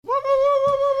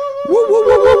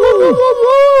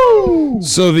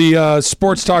So the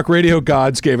sports talk radio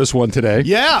gods gave us one today.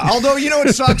 Yeah, although you know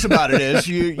what sucks about it is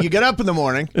you get up in the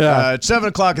morning, at 7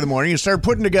 o'clock in the morning, you start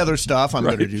putting together stuff. I'm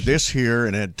going to do this here,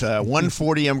 and at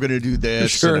 1:40 I'm going to do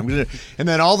this. Sure. And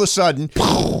then all of a sudden,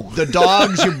 the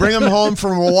dogs, you bring them home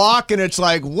from a walk, and it's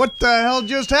like, what the hell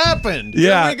just happened?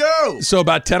 Yeah. Here we go. So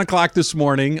about 10 o'clock this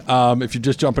morning, if you're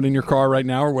just jumping in your car right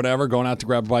now or whatever, going out to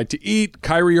grab a bite to eat,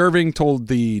 Kyrie Irving told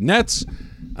the Nets,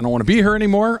 I don't want to be here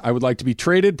anymore. I would like to be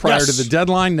traded prior to the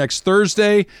deadline next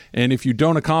Thursday. And if you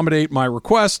don't accommodate my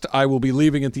request, I will be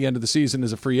leaving at the end of the season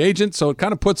as a free agent. So it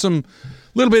kind of puts some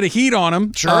little bit of heat on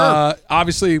him. Sure.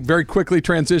 Obviously, very quickly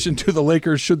transition to the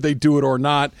Lakers, should they do it or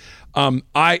not.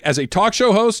 I, as a talk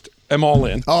show host, am all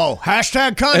in. Oh,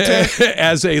 hashtag content.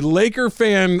 As a Laker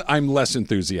fan, I'm less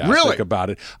enthusiastic Really? about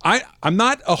it. I'm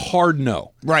not a hard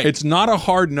no. Right. It's not a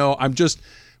hard no.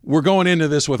 We're going into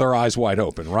this with our eyes wide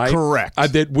open, right? Correct.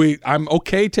 I'm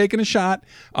okay taking a shot.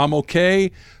 I'm okay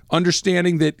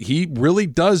understanding that he really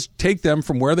does take them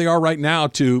from where they are right now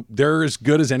to they're as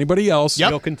good as anybody else. Yep.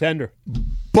 Real contender.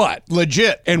 But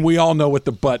Legit. and we all know what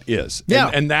the but is. Yeah.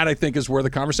 And that, I think, is where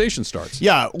the conversation starts.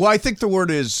 Yeah, well, I think the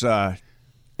word is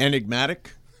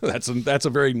enigmatic, That's a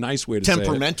very nice way to say it.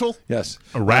 temperamental, Yes.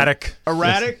 Erratic.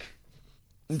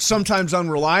 and sometimes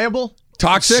unreliable.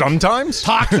 Toxic. Sometimes.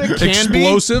 Toxic, can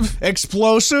Explosive. be.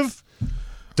 Explosive.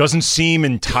 Doesn't seem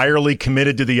entirely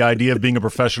committed to the idea of being a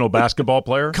professional basketball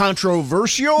player.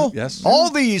 Controversial. Yes. All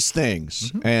these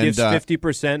things. And Gives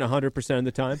 50%, 100% of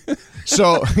the time.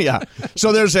 so, yeah.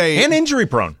 So there's And injury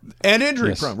prone. And injury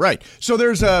Yes. prone, right. So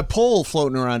there's a poll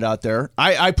floating around out there.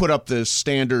 I put up this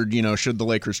standard, should the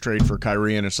Lakers trade for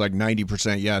Kyrie, and it's like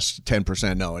 90% yes,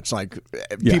 10% no. It's like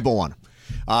people want him.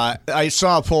 I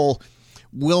saw a poll.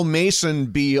 Will Mason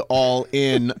be all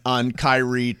in on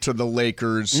Kyrie to the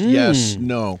Lakers? Yes,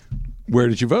 no. Where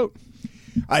did you vote?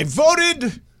 I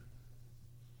voted.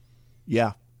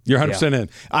 Yeah. You're 100% in.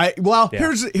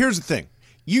 Here's the thing.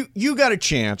 You got a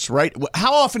chance, right?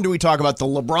 How often do we talk about the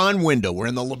LeBron window? We're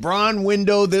in the LeBron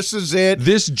window. This is it.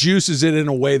 This juices it in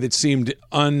a way that seemed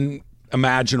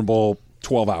unimaginable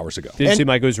 12 hours ago. Didn't seem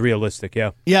like it was realistic,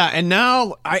 yeah. Yeah, and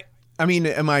now I mean,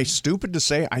 am I stupid to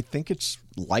say I think it's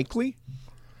likely?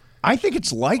 I think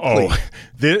it's likely. Oh,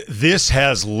 this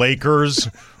has Lakers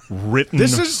written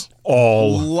This is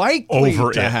all likely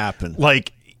over to it. happen.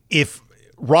 Like, if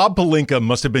Rob Pelinka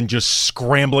must have been just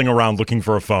scrambling around looking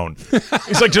for a phone.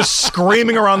 He's like just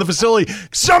screaming around the facility,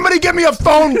 somebody get me a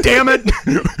phone, damn it.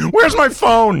 Where's my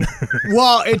phone?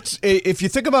 Well, it's if you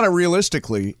think about it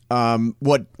realistically,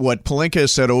 what Pelinka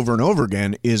has said over and over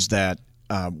again is that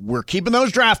we're keeping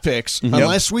those draft picks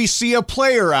unless we see a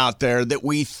player out there that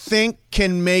we think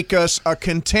can make us a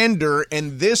contender,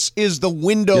 and this is the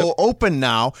window open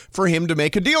now for him to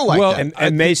make a deal like that.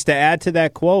 And Mace, to add to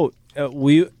that quote,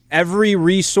 every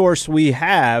resource we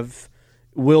have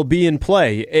will be in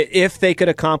play. If they could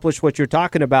accomplish what you're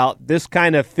talking about, this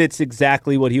kind of fits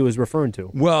exactly what he was referring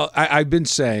to. Well, I've been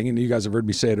saying, and you guys have heard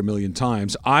me say it a million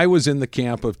times, I was in the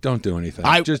camp of don't do anything.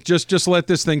 Just let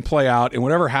this thing play out, and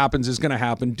whatever happens is going to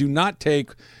happen. Do not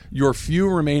take your few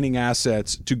remaining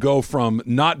assets to go from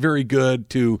not very good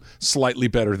to slightly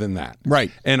better than that.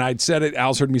 Right. And I'd said it,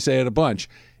 Al's heard me say it a bunch.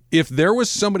 If there was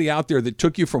somebody out there that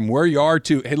took you from where you are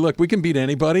to, hey, look, we can beat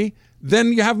anybody,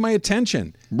 then you have my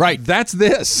attention. Right. That's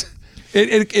this.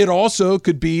 It also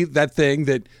could be that thing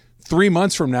that 3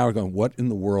 months from now we're going, what in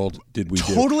the world did we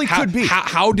do? Totally could be.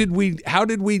 How did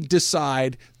we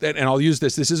decide that, and I'll use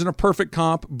this isn't a perfect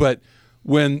comp, but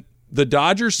when the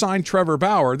Dodgers signed Trevor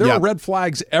Bauer, there were red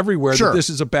flags everywhere that this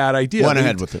is a bad idea. Went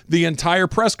ahead with it. The entire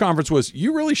press conference was,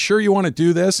 you really sure you want to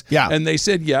do this? Yeah. And they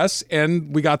said yes,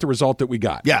 and we got the result that we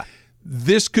got. Yeah.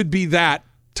 This could be that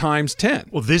times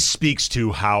 10. Well, this speaks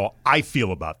to how I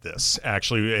feel about this,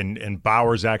 actually, and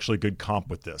Bauer's actually a good comp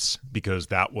with this because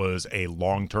that was a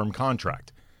long-term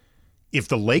contract. If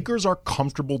the Lakers are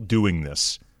comfortable doing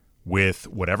this with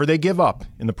whatever they give up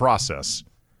in the process,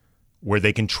 where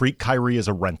they can treat Kyrie as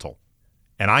a rental,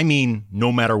 and I mean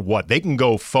no matter what, they can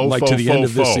go to the end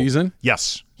of this season?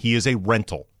 Yes, he is a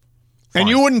rental. And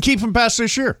you wouldn't keep him past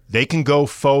this year. They can go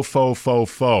faux.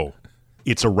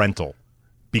 It's a rental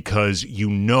because you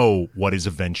know what is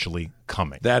eventually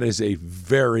coming. That is a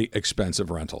very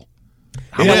expensive rental.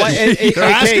 They're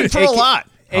asking for a lot.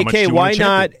 How much do AK, you why wanna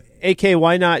not? champion? AK,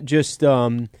 why not just?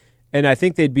 And I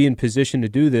think they'd be in position to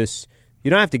do this. You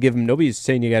don't have to give him. Nobody's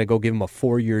saying you got to go give him a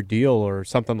 4-year deal or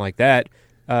something like that.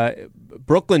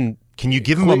 Brooklyn. Can you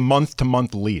give him a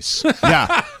month-to-month lease?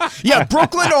 Yeah,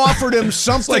 Brooklyn offered him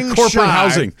something like corporate shy.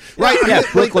 housing. Right? Yeah,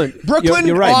 Brooklyn. Brooklyn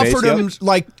You're right, offered Mace, him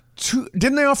like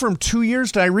didn't they offer him 2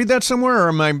 years? Did I read that somewhere, or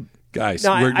am I? Guys,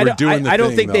 No, we're doing the I don't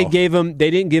thing, think though.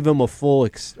 they didn't give him a full a full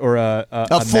max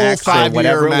or 5-year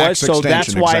whatever it was. max So that's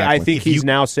extension, why I exactly. think he's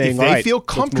now saying, if all they right, feel let's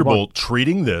move comfortable on.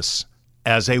 treating this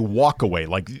as a walkaway,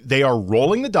 like they are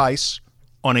rolling the dice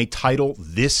on a title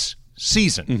this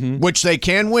season. Which they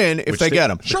can win if they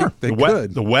get him. Sure. They the,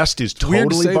 could. the West is weird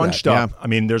to totally say bunched that. up. Yeah. I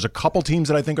mean, there's a couple teams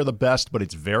that I think are the best, but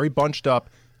it's very bunched up.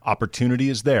 Opportunity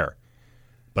is there.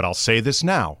 But I'll say this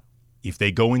now. If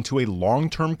they go into a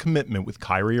long-term commitment with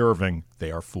Kyrie Irving,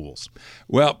 they are fools.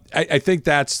 Well, I think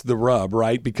that's the rub,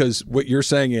 right? Because what you're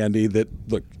saying, Andy, that,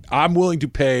 look, I'm willing to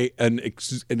pay an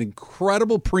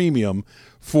incredible premium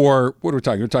for, what are we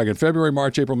talking? We're talking February,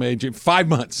 March, April, May, June, 5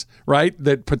 months, right?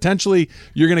 That potentially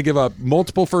you're going to give up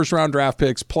multiple first-round draft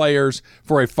picks, players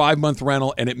for a 5-month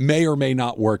rental, and it may or may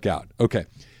not work out. Okay.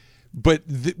 But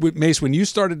Mace, when you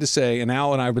started to say, and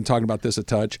Al and I have been talking about this a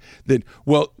touch, that,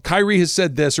 well, Kyrie has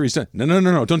said this or he said,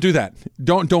 no, don't do that.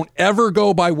 Don't ever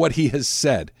go by what he has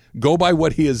said. Go by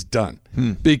what he has done.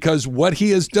 Because what he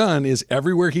has done is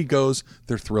everywhere he goes,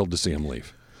 they're thrilled to see him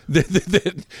leave.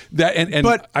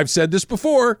 But I've said this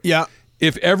before. Yeah.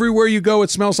 If everywhere you go it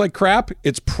smells like crap,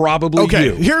 it's probably Okay,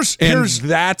 you. here's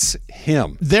that's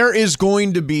him. There is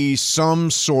going to be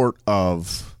some sort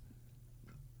of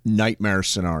nightmare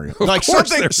scenario. Like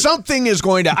something is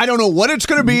going to, I don't know what it's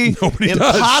going to be.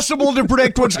 Impossible to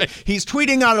predict what's he's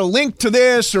tweeting out a link to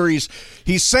this, or he's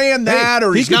saying that,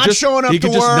 or he's not showing up to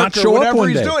work, or whatever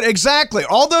he's doing. Exactly.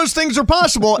 All those things are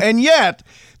possible, and yet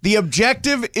the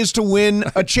objective is to win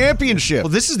a championship.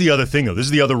 Well, this is the other thing, though. This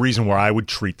is the other reason where I would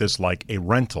treat this like a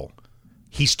rental.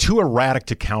 He's too erratic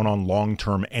to count on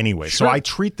long-term anyway. Sure. So I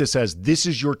treat this as this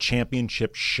is your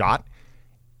championship shot.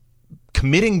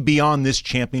 Committing beyond this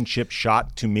championship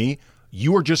shot, to me,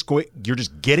 you're just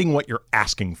getting what you're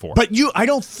asking for. But I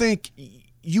don't think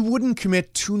you wouldn't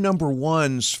commit 2 number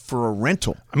ones for a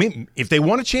rental. I mean, if they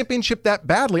want a championship that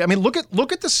badly, I mean, look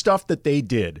at the stuff that they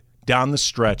did down the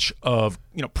stretch of,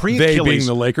 pre-Achilles. They being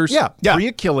the Lakers? Yeah.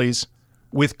 Pre-Achilles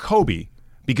with Kobe,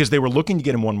 because they were looking to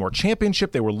get him one more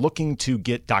championship. They were looking to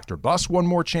get Dr. Buss one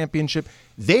more championship.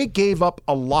 They gave up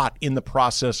a lot in the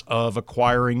process of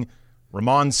acquiring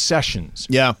Ramon Sessions,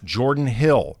 Jordan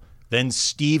Hill, then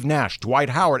Steve Nash,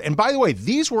 Dwight Howard. And by the way,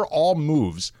 these were all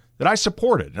moves that I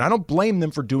supported, and I don't blame them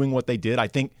for doing what they did. I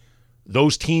think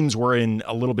those teams were in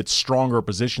a little bit stronger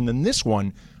position than this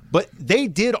one, but they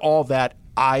did all that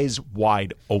eyes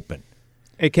wide open.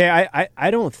 Okay,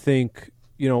 I don't think,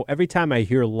 every time I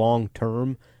hear long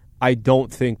term, I don't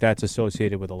think that's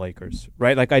associated with the Lakers,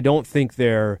 right? Like, I don't think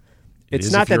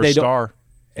it's not that they don't.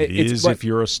 It is if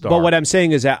you're a star. But what I'm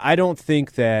saying is that I don't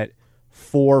think that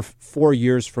 4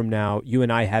 years from now, you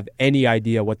and I have any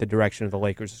idea what the direction of the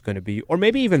Lakers is going to be, or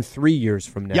maybe even 3 years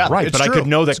from now. Yeah, right. But true. I could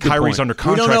know that Kyrie's under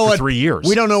contract for 3 years.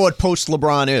 We don't know what post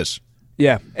LeBron is.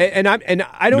 Yeah, and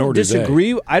I don't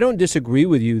disagree. I don't disagree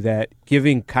with you that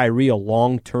giving Kyrie a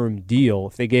long-term deal,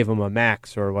 if they gave him a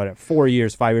max or whatever, 4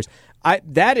 years, 5 years,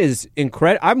 that is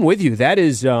incredible. I'm with you. That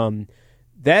is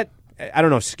that. I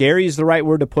don't know if scary is the right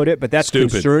word to put it, but that's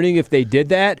concerning if they did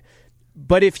that.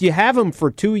 But if you have them for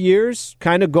 2 years,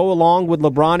 kind of go along with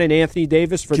LeBron and Anthony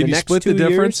Davis for the next 2 years. Can you split the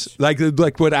difference?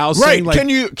 Like what Al's saying? Like, can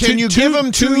you give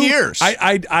them 2 years?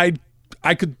 I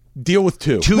could deal with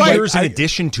 2. 2 years in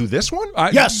addition to this one?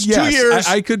 Yes, 2 years.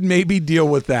 I could maybe deal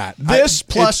with that. This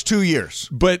plus 2 years.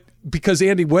 But because,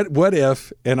 Andy, what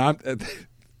if, and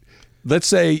let's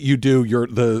say you do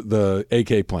the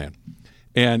AK plan,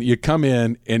 and you come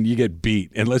in and you get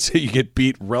beat, and let's say you get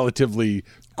beat relatively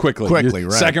quickly,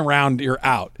 right? Second round, you're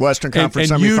out. Western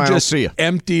Conference and semifinals. You just see you.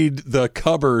 emptied the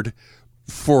cupboard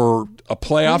for a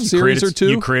playoff series or 2.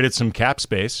 You created some cap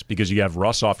space because you have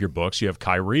Russ off your books, you have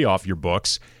Kyrie off your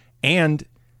books, and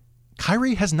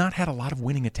Kyrie has not had a lot of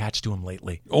winning attached to him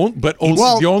lately.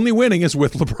 The only winning is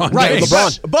with LeBron. Right, James.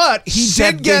 LeBron. But he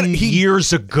did get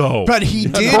years ago. But he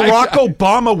did. Barack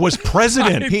Obama was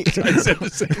president. I said the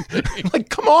same thing. Like,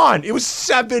 come on, it was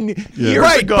 7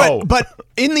 years ago. But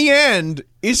in the end,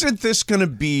 isn't this going to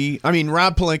be? I mean,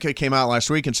 Rob Pelinka came out last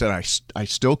week and said, "I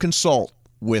still consult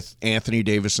with Anthony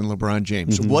Davis and LeBron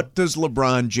James." Mm-hmm. What does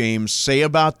LeBron James say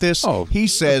about this? Oh, he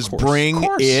says, "Bring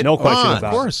it No question on.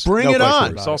 about it. Bring No it question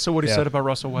on." about It's also what he said about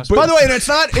Russell Westbrook. By the way, and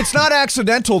it's not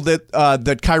accidental that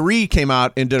that Kyrie came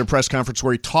out and did a press conference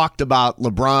where he talked about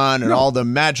LeBron and all the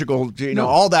magical,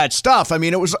 all that stuff. I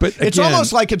mean, it's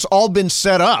almost like it's all been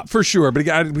set up. For sure,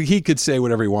 but he could say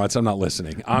whatever he wants. I'm not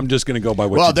listening. I'm just going to go by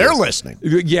what. Well, they're listening.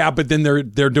 Yeah, but then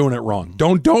they're doing it wrong.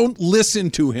 Don't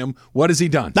listen to him. What has he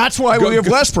done? That's why we have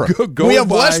Westbrook. Go we have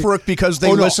by- Westbrook because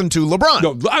they listen to LeBron.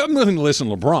 No, I'm not going to listen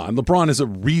to LeBron. LeBron is a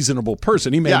reasonable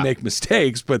person. He may make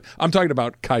mistakes, but I'm talking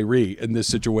about Kyrie in this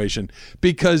situation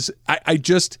because I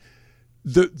just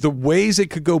the ways it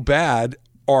could go bad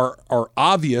are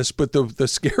obvious, but the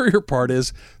scarier part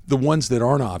is the ones that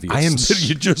aren't obvious. I am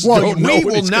you just Well, don't know we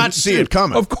what will it's not gonna see do. it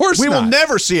coming. Of course, we will not.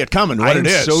 never see it coming. What I am it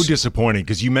is so disappointed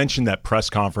because you mentioned that press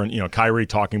conference. Kyrie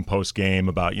talking post game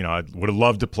about I would have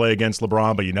loved to play against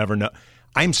LeBron, but you never know.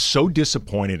 I'm so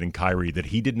disappointed in Kyrie that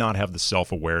he did not have the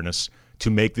self-awareness to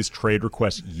make this trade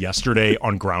request yesterday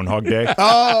on Groundhog Day.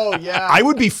 Oh, yeah. I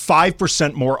would be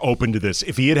 5% more open to this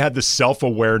if he had the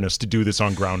self-awareness to do this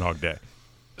on Groundhog Day.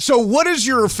 So what is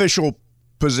your official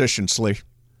position, Slee?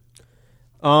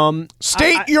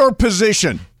 State your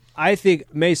position. I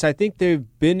think, Mace,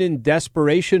 they've been in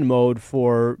desperation mode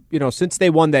for, since they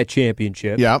won that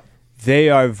championship. Yeah. They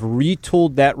have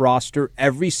retooled that roster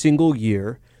every single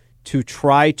year to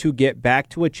try to get back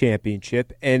to a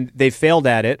championship, and they failed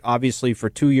at it, obviously, for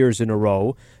 2 years in a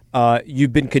row.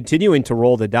 You've been continuing to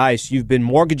roll the dice. You've been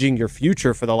mortgaging your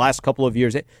future for the last couple of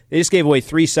years. They just gave away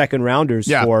 3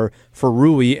 second-rounders for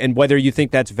Rui, and whether you think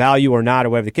that's value or not,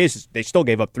 or whatever the case is, they still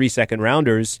gave up 3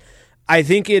 second-rounders. I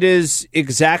think it is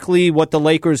exactly what the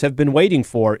Lakers have been waiting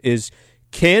for, is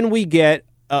can we get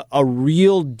a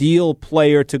real deal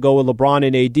player to go with LeBron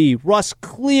and AD? Russ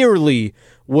clearly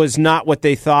was not what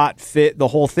they thought fit the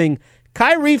whole thing.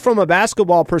 Kyrie, from a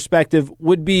basketball perspective,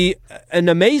 would be an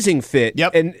amazing fit.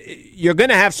 Yep. And you're going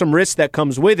to have some risk that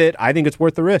comes with it. I think it's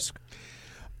worth the risk.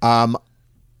 I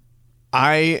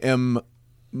am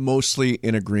mostly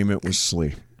in agreement with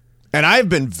Slee. And I've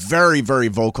been very, very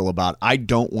vocal about I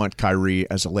don't want Kyrie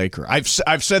as a Laker. I've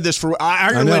said this for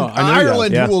Ireland. I know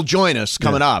Ireland, yeah. who will join us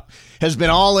coming up, has been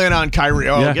all in on Kyrie.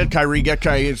 Oh, get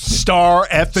Kyrie. Star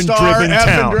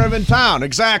effing-driven town.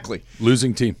 Exactly.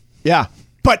 Losing team. Yeah.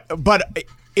 But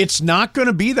it's not going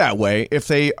to be that way if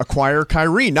they acquire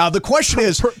Kyrie. Now, the question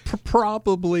is...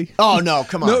 Probably. Oh, no,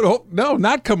 come on. No,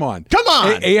 not come on. Come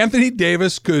on. Anthony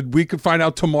Davis, we could find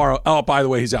out tomorrow. Oh, by the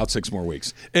way, he's out 6 more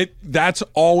weeks. That's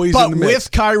always But in the mix.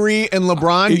 with Kyrie and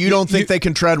LeBron, you don't think they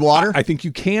can tread water? I think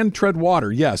you can tread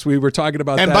water, yes. We were talking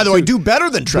about that. And by the way, too. do better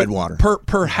than tread water.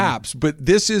 Perhaps, but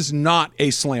this is not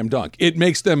a slam dunk. It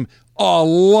makes them a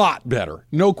lot better.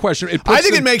 No question. I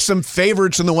think it makes them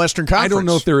favorites in the Western Conference. I don't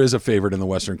know if there is a favorite in the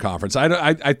Western Conference.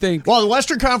 I think... Well, the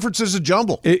Western Conference is a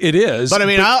jumble. It is. But, I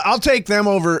mean, I'll take them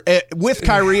over... with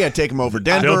Kyrie, I'd take them over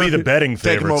Denver. They'll be the betting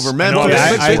Take them favorites. over I know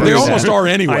Memphis. that. They almost are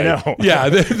anyway. I know. Yeah,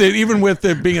 even with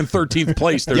them being in 13th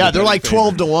place, they're They're like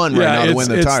 12-1 right now to win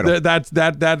the title.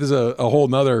 That is a whole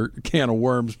nother can of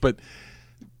worms. But,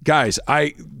 guys,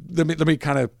 let me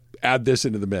kind of add this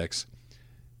into the mix.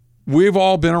 We've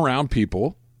all been around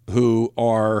people who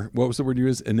are, what was the word you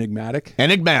used? Enigmatic?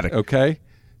 Enigmatic. Okay.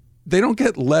 They don't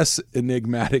get less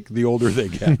enigmatic the older they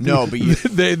get. No, but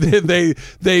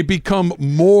they become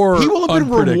more He will have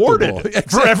been unpredictable.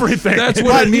 rewarded for everything. That's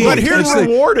what I mean. but here's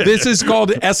rewarded. This is called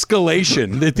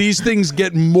escalation. That these things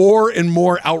get more and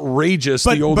more outrageous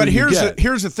the older you get.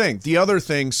 Here's the thing. The other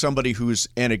thing somebody who's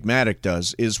enigmatic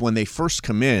does is when they first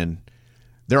come in,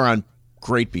 they're on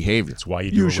great behavior. That's why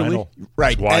you do Usually. a rental.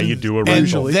 Right. That's why you do a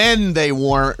rental. And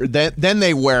then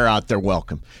they wear out their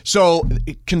welcome. So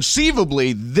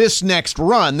conceivably, this next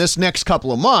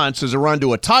couple of months is a run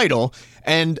to a title,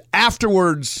 and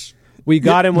afterwards... We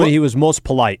got him when he was most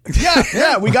polite.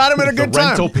 Yeah, we got him at a good time.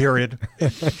 Rental period.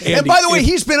 And by the way,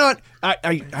 he's been on.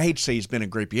 I hate to say he's been in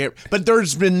great behavior, but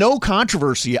there's been no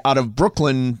controversy out of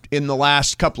Brooklyn in the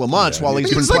last couple of months while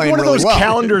he's been It's like playing one of really those well.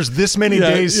 calendars this many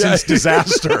days since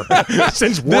disaster,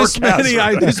 since work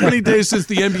this many days since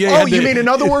the NBA. Oh, had you to- mean in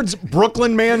other words,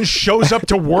 Brooklyn man shows up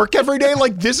to work every day?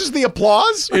 Like this is the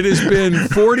applause? It has been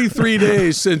 43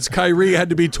 days since Kyrie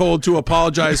had to be told to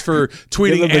apologize for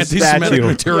tweeting Give him a anti-Semitic statue.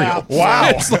 material. Yeah. Wow.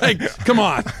 It's like, come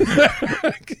on.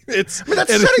 that's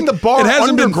setting the bar It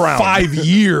hasn't underground. been 5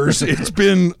 years. It's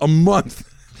been a month.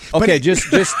 Okay,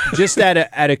 just out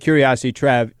of curiosity,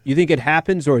 Trav, you think it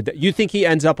happens, or you think he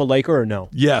ends up a Laker or no?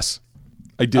 Yes,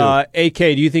 I do. AK,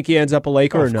 do you think he ends up a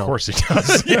Laker or no? Of course he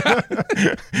does. Yeah.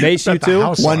 Mace, you too?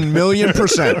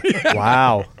 1,000,000%.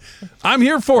 Wow. I'm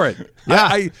here for it.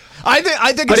 Yeah. I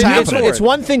think But it's it's happening.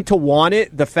 one thing to want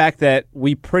it. The fact that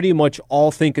we pretty much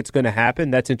all think it's going to happen,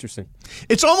 that's interesting.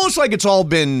 It's almost like it's all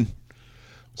been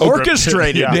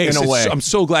orchestrated in Nace, a way. I'm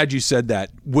so glad you said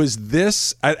that. Was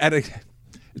this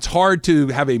it's hard to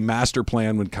have a master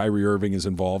plan when Kyrie Irving is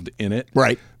involved in it.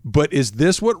 Right. But is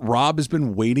this what Rob has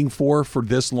been waiting for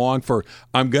this long?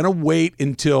 I'm going to wait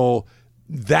until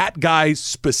that guy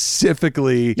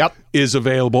specifically is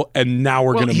available, and now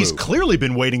we're going to move. He's clearly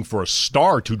been waiting for a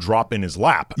star to drop in his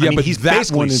lap. Yeah, I mean, but he's that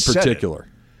one in particular.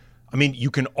 I mean,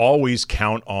 you can always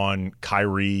count on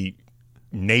Kyrie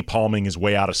napalming his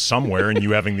way out of somewhere and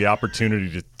you having the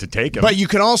opportunity to take him. But you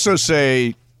can also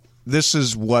say this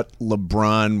is what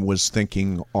LeBron was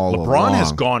thinking all along. LeBron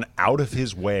has gone out of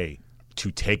his way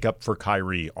to take up for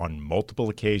Kyrie on multiple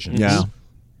occasions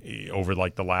over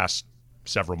like the last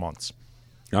several months.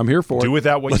 I'm here for it. Do with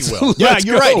that what you will. Yeah,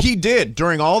 you're right. He did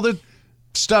during all the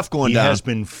stuff going down. He has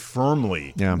been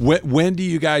firmly. Yeah. When do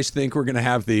you guys think we're going to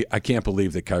have the? I can't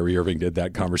believe that Kyrie Irving did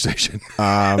that conversation.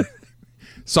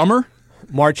 Summer,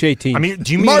 March 18th. I mean,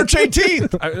 do you mean March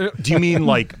 18th? Do you mean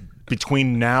like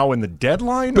between now and the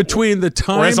deadline? Between the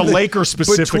time or as a Laker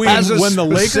specifically, between when the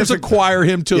Lakers acquire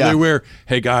him till they wear.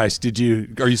 Hey guys,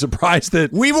 are you surprised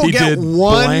that we will he get did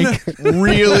one blank?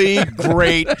 really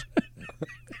great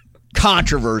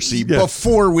controversy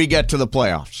before we get to the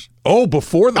playoffs? Oh,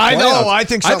 before the playoffs. I know. I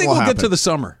think something will we'll happen. get to the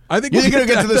summer. I think You think it'll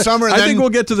get to the summer? And I then think we'll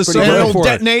get to the summer. it'll before it.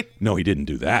 detonate? No, he didn't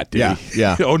do that, did he?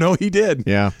 Yeah. Oh, no, he did.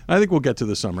 Yeah. I think we'll get to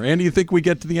the summer. Andy, you think we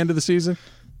get to the end of the season?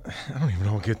 I don't even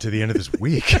know we'll get to the end of this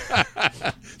week.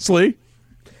 Slee?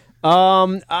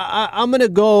 I'm going to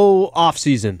go off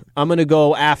season. I'm going to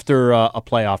go after a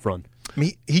playoff run. I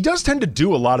mean, he does tend to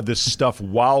do a lot of this stuff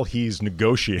while he's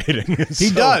negotiating. He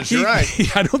does. You're right.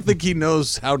 I don't think he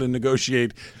knows how to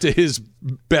negotiate to his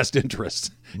best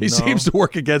interest. He seems to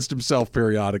work against himself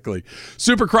periodically.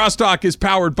 Super Crosstalk is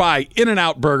powered by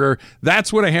In-N-Out Burger.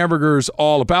 That's what a hamburger's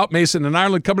all about. Mason and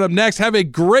Ireland coming up next. Have a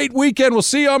great weekend. We'll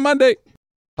see you on Monday.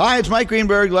 Hi, it's Mike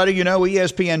Greenberg letting you know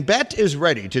ESPN Bet is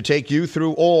ready to take you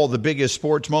through all the biggest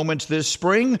sports moments this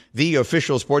spring. The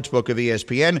official sportsbook of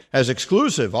ESPN has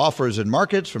exclusive offers and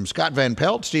markets from Scott Van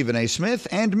Pelt, Stephen A. Smith,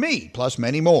 and me, plus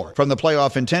many more. From the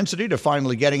playoff intensity to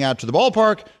finally getting out to the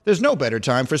ballpark, there's no better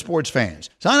time for sports fans.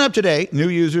 Sign up today. New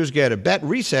users get a bet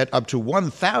reset up to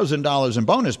 $1,000 in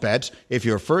bonus bets if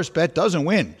your first bet doesn't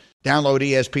win. Download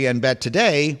ESPN Bet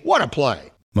today. What a play.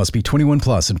 Must be 21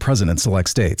 plus and present in select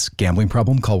states. Gambling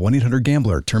problem? Call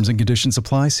 1-800-GAMBLER. Terms and conditions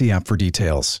apply. See app for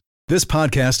details. This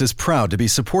podcast is proud to be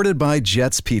supported by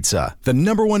Jets Pizza, the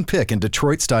 #1 pick in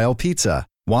Detroit-style pizza.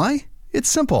 Why? It's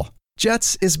simple.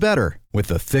 Jets is better. With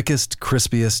the thickest,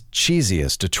 crispiest,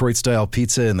 cheesiest Detroit-style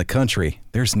pizza in the country,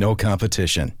 there's no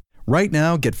competition. Right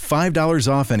now, get $5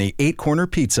 off any 8-corner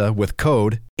pizza with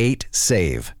code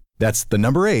 8SAVE. That's the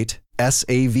number 8,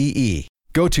 S-A-V-E.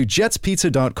 Go to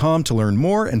jetspizza.com to learn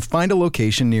more and find a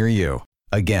location near you.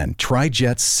 Again, try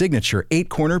Jet's signature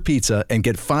 8-corner pizza and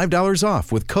get $5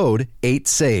 off with code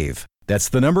 8SAVE. That's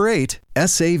the number 8,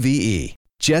 S-A-V-E.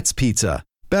 Jet's Pizza.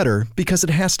 Better because it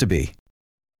has to be.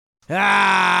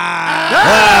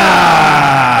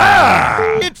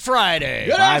 It's Friday.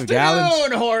 Good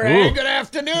afternoon, Jorge. Good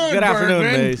afternoon, Good afternoon,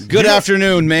 Bergman. Mace. Good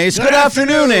afternoon, Mace. Good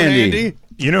afternoon, Andy.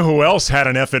 You know who else had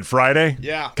an F it Friday?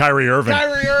 Yeah. Kyrie Irving.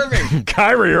 Kyrie Irving.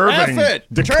 Kyrie Irving F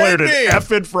it. declared Trade it me.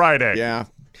 F it Friday. Yeah.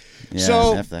 Yeah,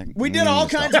 So F that. we did all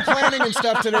kinds of planning and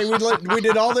stuff today. We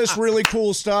did all this really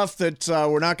cool stuff that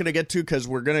we're not going to get to because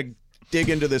we're going to dig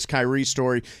into this Kyrie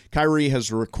story. Kyrie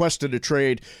has requested a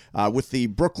trade with the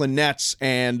Brooklyn Nets,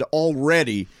 and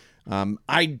already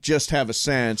I just have a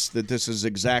sense that this is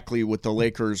exactly what the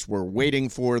Lakers were waiting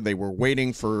for. They were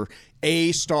waiting for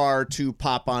a star to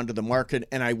pop onto the market,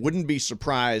 and I wouldn't be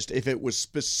surprised if it was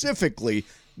specifically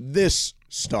this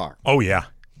star. Oh, yeah.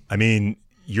 I mean,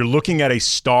 you're looking at a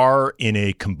star in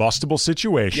a combustible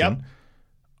situation. Yep.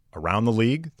 Around the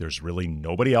league, there's really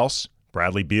nobody else.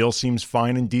 Bradley Beal seems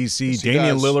fine in D.C. Yes, he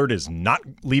Damian does. Lillard is not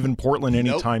leaving Portland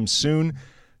anytime soon.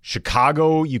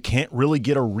 Chicago, you can't really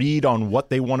get a read on what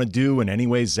they want to do. And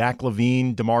anyway, Zach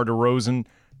LaVine, DeMar DeRozan,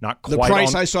 not quite The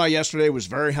price on. I saw yesterday was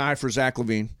very high for Zach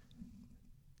LaVine.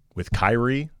 With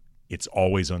Kyrie, it's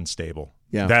always unstable.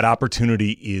 Yeah. That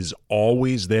opportunity is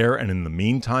always there. And in the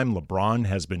meantime, LeBron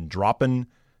has been dropping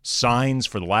signs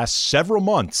for the last several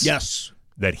months Yes.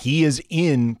 that he is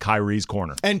in Kyrie's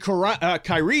corner. And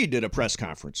Kyrie did a press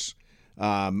conference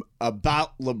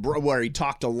about LeBron, where he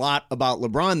talked a lot about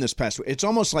LeBron this past week. It's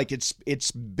almost like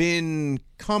it's been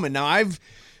coming. Now,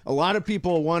 a lot of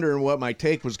people wondering what my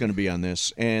take was going to be on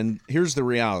this, and here's the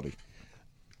reality.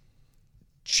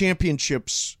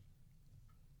 Championships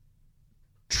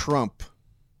trump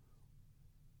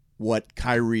what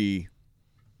Kyrie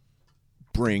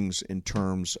brings in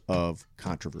terms of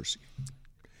controversy.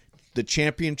 The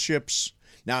championships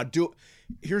now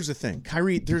here's the thing.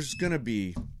 Kyrie, there's going to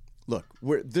be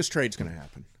this trade's going to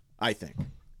happen, I think.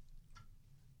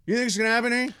 You think it's going to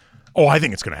happen, eh? Oh, I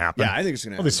think it's going to happen. Yeah, I think it's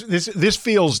going to happen. This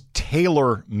feels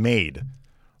tailor-made.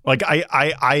 Like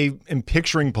I am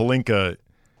picturing Pelinka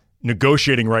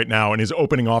negotiating right now, and his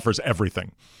opening offers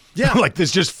everything. Yeah. Like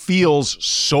this just feels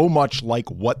so much like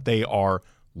what they are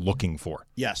looking for.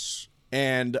 Yes.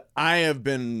 And I have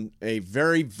been a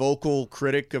very vocal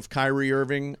critic of Kyrie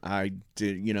Irving. I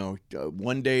did,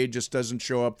 one day just doesn't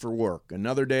show up for work.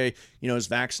 Another day, his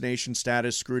vaccination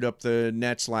status screwed up the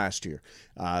Nets last year.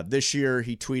 This year,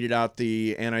 he tweeted out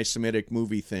the anti-Semitic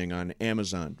movie thing on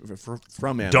Amazon,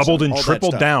 from Amazon. Doubled and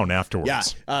tripled down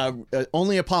afterwards. Yeah.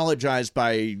 Only apologized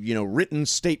by, written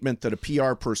statement that a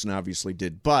PR person obviously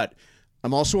did. But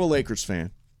I'm also a Lakers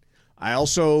fan. I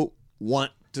also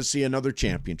want to see another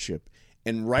championship.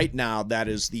 And right now, that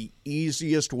is the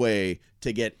easiest way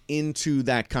to get into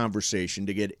that conversation,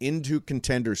 to get into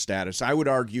contender status. I would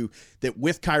argue that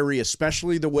with Kyrie,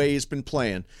 especially the way he's been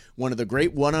playing, one of the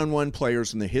great one-on-one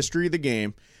players in the history of the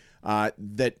game,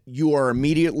 that you are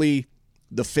immediately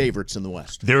the favorites in the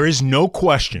West. There is no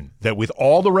question that with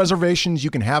all the reservations you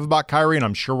can have about Kyrie, and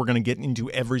I'm sure we're going to get into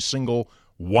every single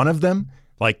one of them,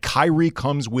 like Kyrie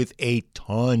comes with a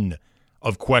ton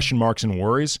of question marks and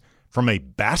worries. From a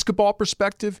basketball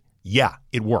perspective, yeah,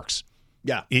 it works.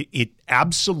 Yeah. It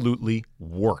absolutely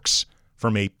works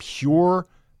from a pure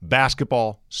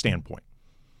basketball standpoint.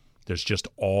 There's just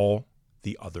all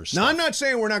the other stuff. Now, I'm not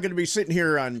saying we're not going to be sitting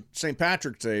here on St.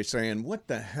 Patrick's Day saying, what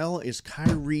the hell is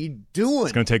Kyrie doing?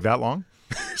 It's going to take that long?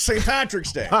 St.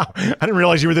 Patrick's Day. Wow, I didn't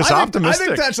realize you were this optimistic. I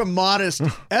think that's a modest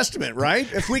estimate, right?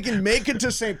 If we can make it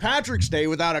to St. Patrick's Day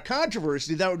without a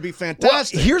controversy, that would be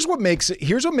fantastic. Well, here's what makes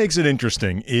it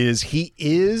interesting is he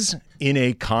is in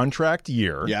a contract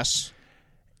year. Yes.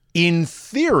 In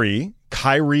theory,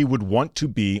 Kyrie would want to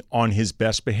be on his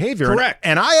best behavior. Correct.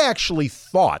 And I actually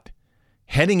thought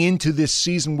heading into this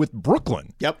season with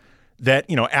Brooklyn that,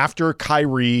 after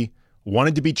Kyrie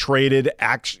wanted to be traded,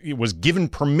 actually was given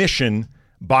permission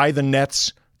by the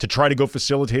Nets to try to go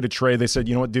facilitate a trade. They said,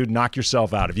 you know what, dude, knock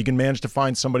yourself out. If you can manage to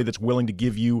find somebody that's willing to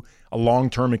give you a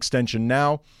long-term extension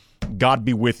now, God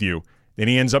be with you. Then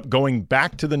he ends up going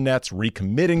back to the Nets,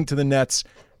 recommitting to the Nets.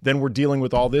 Then we're dealing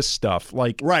with all this stuff.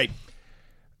 Right.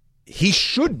 He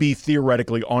should be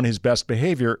theoretically on his best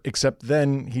behavior, except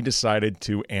then he decided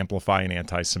to amplify an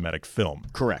anti-Semitic film.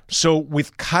 Correct. So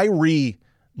with Kyrie,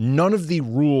 none of the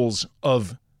rules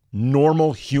of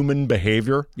normal human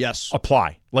behavior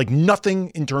apply. Like nothing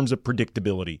in terms of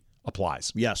predictability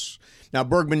applies. Yes. Now,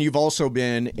 Bergman, you've also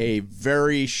been a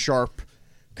very sharp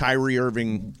Kyrie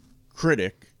Irving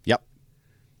critic. Yep.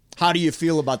 How do you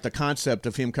feel about the concept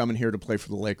of him coming here to play for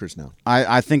the Lakers now?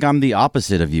 I think I'm the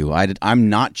opposite of you. I'm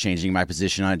not changing my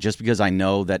position on it just because I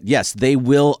know that, yes, they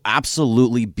will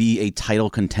absolutely be a title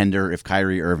contender if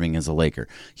Kyrie Irving is a Laker.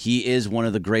 He is one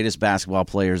of the greatest basketball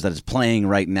players that is playing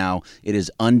right now. It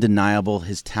is undeniable.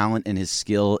 His talent and his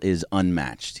skill is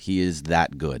unmatched. He is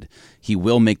that good. He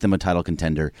will make them a title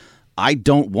contender. I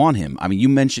don't want him. I mean,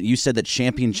 you said that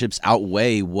championships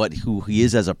outweigh who he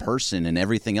is as a person and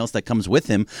everything else that comes with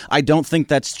him. I don't think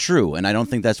that's true, and I don't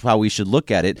think that's how we should look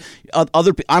at it. I'm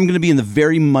going to be in the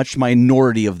very much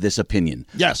minority of this opinion.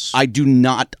 Yes. I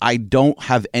don't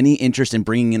have any interest in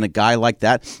bringing in a guy like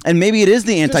that, and maybe it is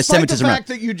the anti-Semitism. Despite the fact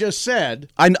that you just said.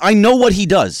 I know what he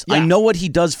does. Yeah. I know what he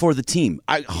does for the team.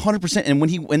 100%.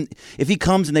 And if he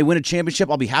comes and they win a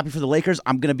championship, I'll be happy for the Lakers.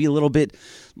 I'm going to be a little bit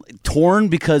torn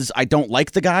because I don't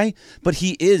like the guy, but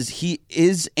he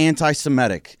is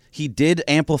anti-Semitic. He did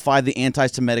amplify the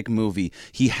anti-Semitic movie.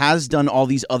 He has done all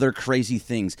these other crazy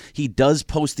things. He does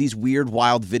post these weird,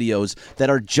 wild videos that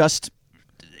are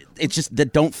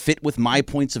that don't fit with my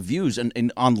points of views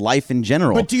and on life in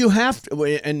general. But do you have to?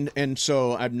 And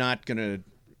so I'm not gonna.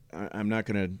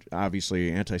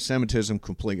 Obviously, anti-Semitism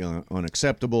completely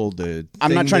unacceptable.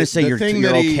 I'm not trying to say you're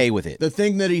okay with it. The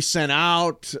thing that he sent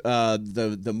out,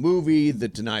 the movie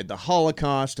that denied the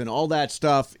Holocaust and all that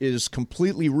stuff is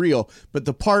completely real. But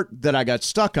the part that I got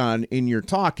stuck on in your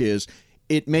talk is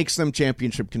it makes them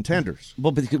championship contenders.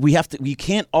 Well, but we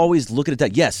can't always look at it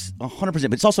that, yes, 100%,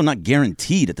 but it's also not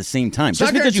guaranteed at the same time.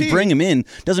 Just because you bring them in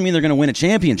doesn't mean they're going to win a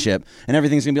championship and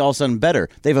everything's going to be all of a sudden better.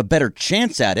 They have a better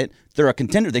chance at it. They're a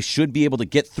contender. They should be able to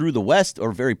get through the West,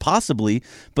 or very possibly,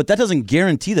 but that doesn't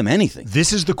guarantee them anything.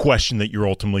 This is the question that you're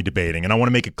ultimately debating, and I want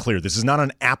to make it clear. This is not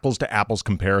an apples-to-apples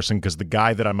comparison, because the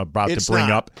guy that I'm about to bring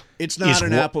up It's not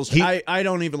an apples. I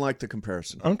don't even like the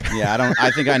comparison. Okay. Yeah, I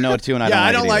think I know it too, and I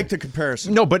don't don't like the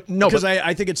comparison. Because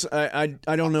I think it's I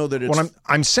don't know that it's. What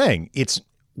I'm saying, it's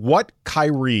what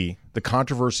Kyrie, the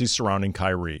controversies surrounding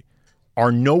Kyrie,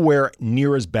 are nowhere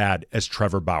near as bad as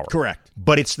Trevor Bauer. Correct.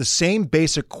 But it's the same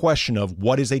basic question of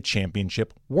what is a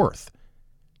championship worth.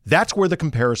 That's where the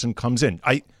comparison comes in.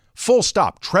 Full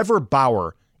stop. Trevor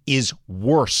Bauer is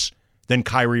worse than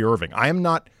Kyrie Irving. I am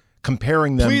not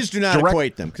comparing them. Please do not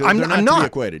equate them. I'm not to be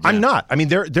equated. Yeah. I'm not. I mean,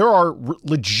 there are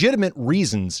legitimate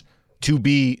reasons to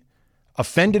be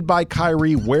offended by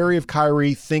Kyrie, wary of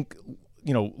Kyrie, think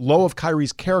low of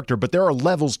Kyrie's character, but there are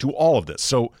levels to all of this.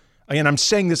 So, again, I'm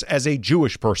saying this as a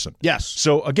Jewish person. Yes.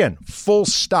 So, again, full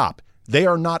stop. They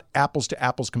are not apples to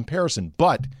apples comparison,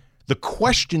 but the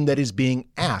question that is being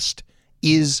asked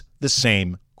is the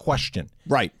same question.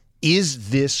 Right. Is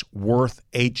this worth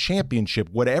a championship?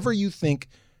 Whatever you think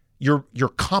you're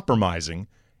compromising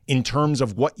in terms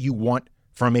of what you want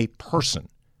from a person,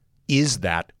 is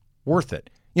that worth it?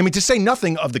 I mean, to say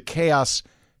nothing of the chaos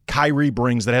Kyrie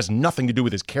brings that has nothing to do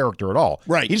with his character at all.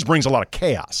 Right. He just brings a lot of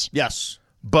chaos. Yes.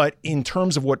 But in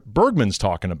terms of what Bergman's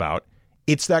talking about,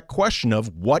 it's that question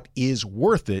of what is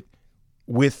worth it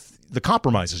with the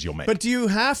compromises you'll make. But do you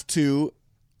have to?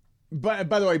 By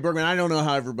the way, Bergman, I don't know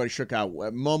how everybody shook out.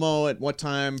 Momo at what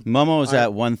time? Momo's at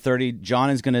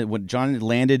 1:30. When John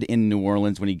landed in New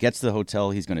Orleans, when he gets to the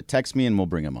hotel, he's going to text me and we'll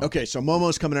bring him on. Okay, so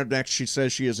Momo's coming up next. She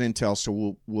says she has intel,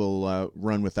 so we'll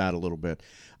run with that a little bit.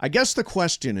 I guess the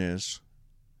question is,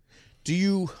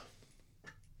 does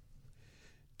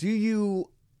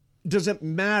it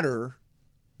matter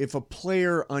if a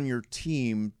player on your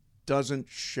team doesn't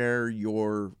share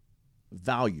your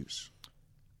values?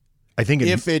 I think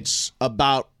if it's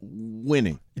about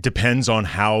winning. It depends on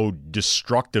how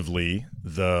destructively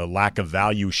the lack of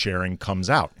value sharing comes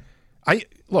out.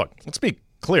 Look, let's be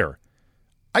clear.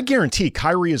 I guarantee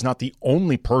Kyrie is not the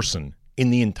only person in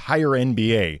the entire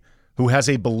NBA who has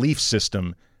a belief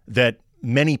system that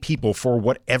many people, for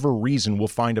whatever reason, will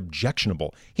find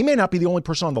objectionable. He may not be the only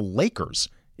person on the Lakers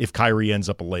if Kyrie ends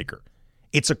up a Laker.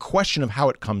 It's a question of how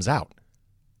it comes out.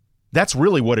 That's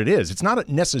really what it is. It's not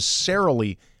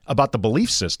necessarily about the belief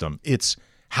system. It's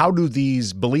how do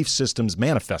these belief systems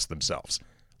manifest themselves?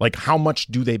 Like, how much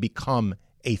do they become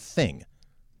a thing?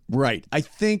 Right. I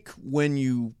think when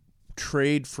you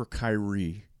trade for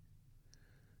Kyrie,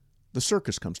 the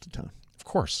circus comes to town. Of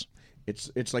course.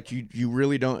 It's like you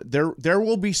really don't. There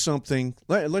will be something.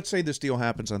 Let's say this deal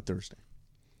happens on Thursday.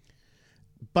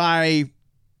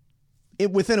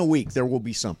 Within a week, there will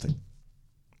be something.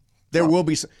 There will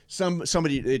be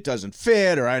somebody it doesn't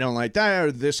fit, or I don't like that,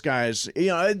 or this guy's.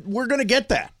 We're going to get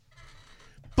that.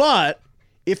 But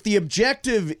if the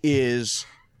objective is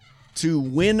to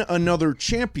win another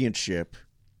championship,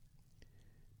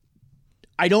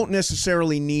 I don't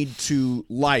necessarily need to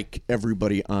like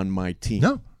everybody on my team.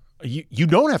 No, you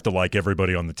don't have to like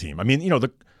everybody on the team. I mean,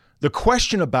 the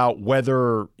question about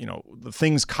whether the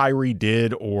things Kyrie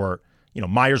did or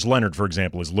Myers Leonard, for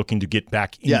example, is looking to get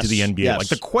back into the NBA. Yes. Like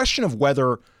the question of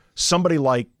whether somebody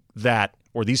like that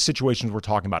or these situations we're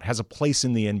talking about has a place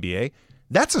in the NBA,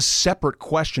 that's a separate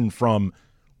question from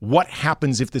what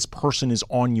happens if this person is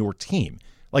on your team.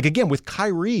 Like, again, with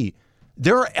Kyrie,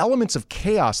 there are elements of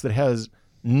chaos that has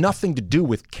nothing to do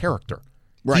with character.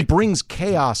 Right. He brings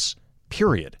chaos,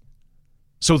 period.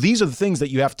 So these are the things that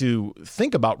you have to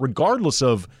think about, regardless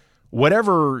of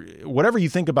whatever you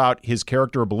think about his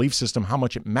character or belief system, how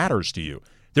much it matters to you.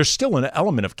 There's still an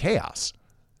element of chaos.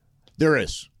 There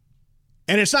is.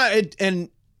 And it's not and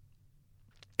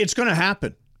it's going to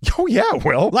happen. Oh yeah,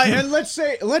 well. And let's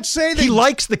say that he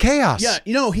likes the chaos. Yeah,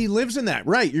 he lives in that.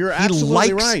 Right. You're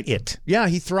absolutely right. He likes it. Yeah,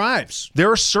 he thrives. There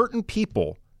are certain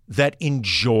people that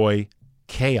enjoy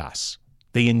chaos.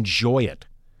 They enjoy it.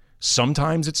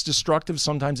 Sometimes it's destructive,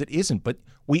 sometimes it isn't, but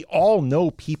we all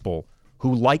know people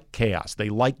who like chaos. They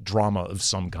like drama of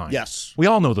some kind. Yes. We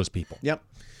all know those people. Yep.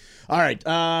 All right.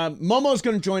 Momo's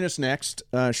going to join us next.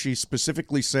 She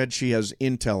specifically said she has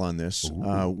intel on this.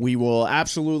 We will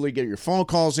absolutely get your phone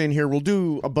calls in here. We'll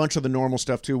do a bunch of the normal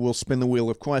stuff, too. We'll spin the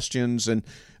wheel of questions, and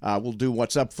we'll do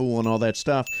What's Up, Fool, and all that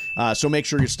stuff. So make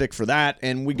sure you stick for that.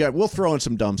 And we'll throw in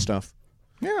some dumb stuff.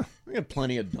 Yeah. We got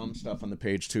plenty of dumb stuff on the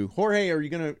page, too. Jorge, are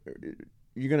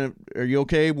you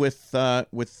okay with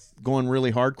going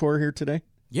really hardcore here today?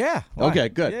 Yeah. Why? Okay,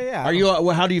 good. Yeah.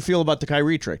 How do you feel about the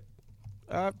Kyrie trade?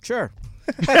 Sure.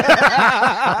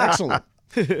 Excellent.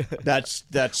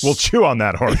 That's. We'll chew on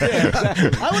that, Jorge. Yeah,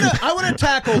 exactly. I want to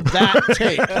tackle that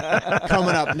take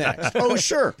coming up next. Oh,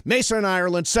 sure. Mesa in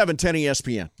Ireland, 710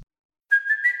 ESPN.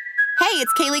 Hey,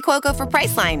 it's Kaylee Cuoco for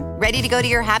Priceline. Ready to go to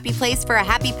your happy place for a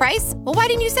happy price? Well, why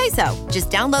didn't you say so? Just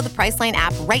download the Priceline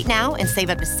app right now and save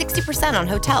up to 60% on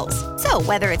hotels. So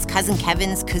whether it's Cousin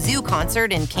Kevin's Kazoo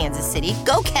Concert in Kansas City,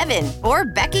 go Kevin, or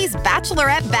Becky's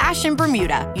Bachelorette Bash in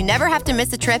Bermuda, you never have to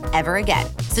miss a trip ever again.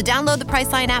 So download the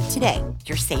Priceline app today.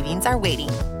 Your savings are waiting.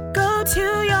 Go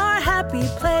to your happy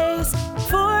place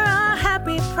for a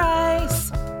happy price.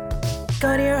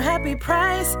 Go to your happy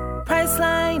price,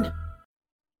 Priceline.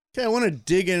 Okay, I want to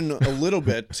dig in a little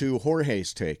bit to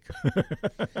Jorge's take.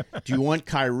 Do you want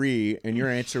Kyrie? And your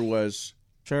answer was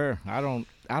Sure. I don't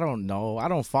know. I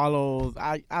don't follow.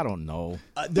 I don't know.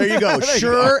 there you go.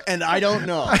 Sure, and I don't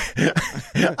know.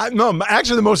 No,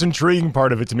 actually, the most intriguing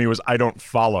part of it to me was I don't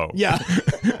follow. Yeah.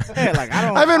 Hey, like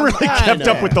I haven't really kept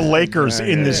up with the Lakers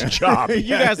in this job. You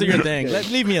guys do your thing.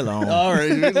 Leave me alone. All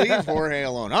right, leave Jorge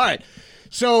alone. All right.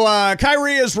 So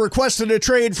Kyrie has requested a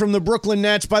trade from the Brooklyn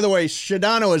Nets. By the way,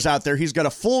 Shadano is out there. He's got a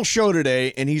full show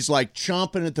today, and he's like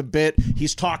chomping at the bit.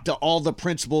 He's talked to all the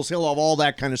principals. He'll have all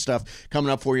that kind of stuff coming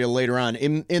up for you later on.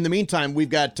 In the meantime, we've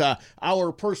got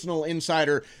our personal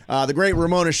insider, the great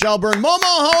Ramona Shelburne. Momo,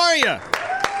 how are you?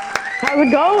 How's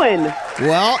it going?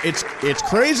 Well, it's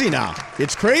crazy now.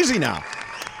 It's crazy now.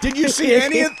 Did you see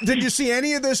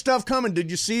any of this stuff coming?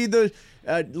 Did you see the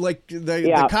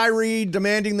Kyrie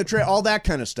demanding the trade, all that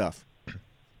kind of stuff?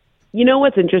 You know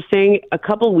what's interesting? A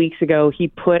couple weeks ago, he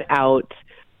put out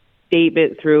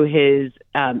statement through his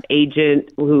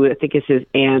agent, who I think is his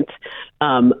aunt,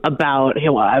 about,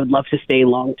 I would love to stay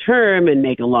long term and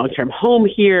make a long term home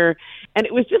here. And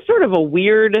it was just sort of a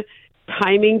weird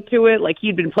timing to it. Like,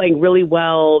 he'd been playing really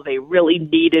well. They really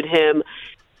needed him.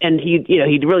 And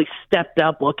he'd really stepped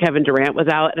up while Kevin Durant was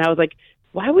out. And I was like,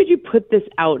 why would you put this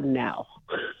out now?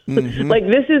 Mm-hmm. Like,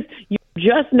 this is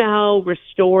you're just now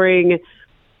restoring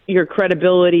your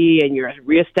credibility and you're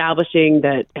reestablishing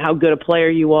that how good a player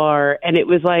you are. And it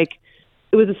was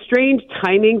a strange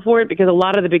timing for it, because a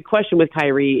lot of the big question with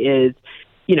Kyrie is,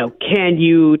 can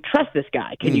you trust this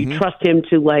guy? Can you trust him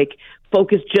to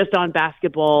focus just on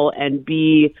basketball and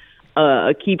be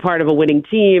a key part of a winning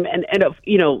team? And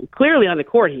clearly on the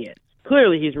court he is.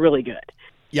 Clearly he's really good.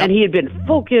 Yep. And he had been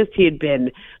focused. He had been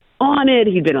on it.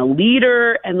 He'd been a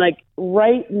leader. And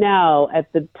right now,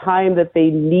 at the time that they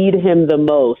need him the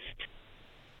most,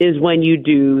 is when you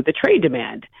do the trade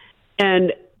demand.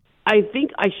 And I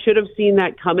think I should have seen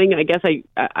that coming. I guess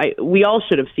we all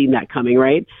should have seen that coming,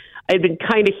 right? I'd been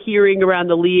kind of hearing around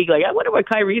the league, I wonder what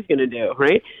Kyrie's going to do,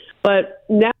 right? But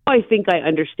now I think I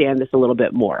understand this a little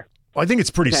bit more. Well, I think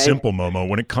it's pretty simple, Momo.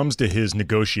 When it comes to his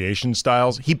negotiation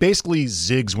styles, he basically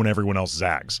zigs when everyone else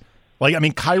zags.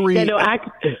 Kyrie. Yeah, no,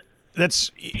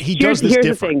 he does this different.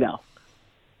 Here's the thing, though.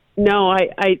 No,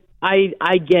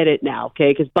 I get it now,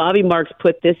 okay? Because Bobby Marks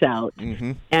put this out,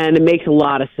 and it makes a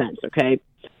lot of sense, okay?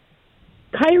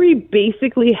 Kyrie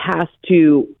basically has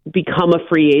to become a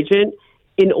free agent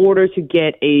in order to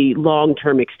get a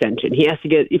long-term extension. He has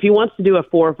to if he wants to do a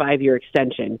 4 or 5 year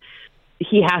extension,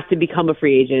 he has to become a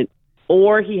free agent,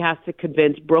 or he has to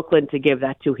convince Brooklyn to give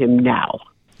that to him now.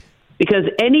 Because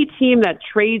any team that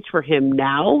trades for him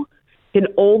now can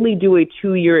only do a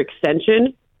 2-year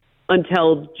extension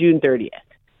until June 30th.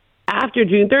 After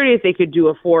June 30th, they could do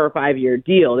a 4 or 5 year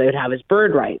deal. They would have his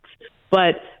bird rights.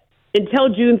 But until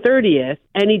June 30th,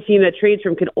 any team that trades for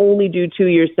him can only do 2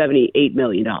 years, $78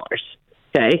 million.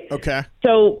 Okay?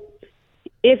 So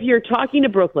if you're talking to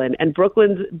Brooklyn, and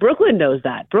Brooklyn knows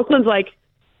that. Brooklyn's like,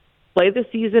 play the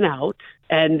season out,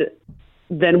 and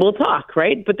then we'll talk,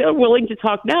 right? But they're willing to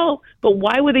talk now. But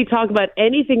why would they talk about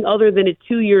anything other than a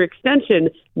 2-year extension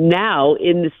now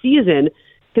in the season,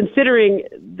 considering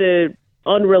the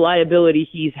unreliability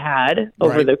he's had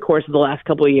over the course of the last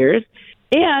couple of years,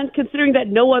 and considering that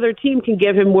no other team can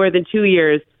give him more than 2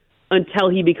 years until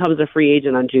he becomes a free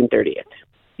agent on June 30th?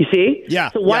 You see? Yeah.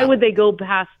 So why would they go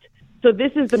past? So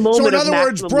this is the moment. So in other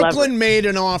words, Brooklyn leverage. made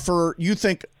an offer. You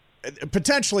think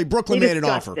potentially Brooklyn made an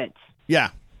offer? It. Yeah.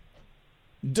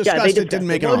 Discussed it, didn't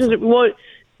make an offer.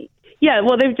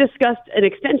 Well, they've discussed an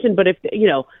extension, but if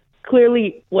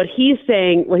clearly what he's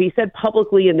saying, what he said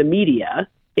publicly in the media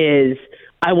is,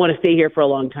 I want to stay here for a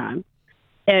long time.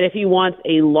 And if he wants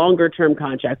a longer term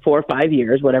contract, 4 or 5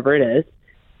 years, whatever it is,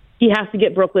 he has to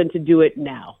get Brooklyn to do it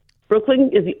now. Brooklyn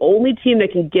is the only team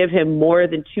that can give him more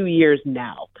than 2 years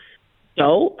now.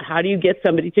 So how do you get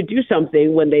somebody to do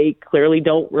something when they clearly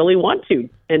don't really want to,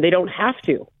 and they don't have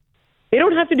to? They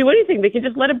don't have to do anything. They can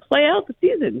just let him play out the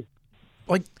season.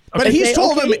 But he's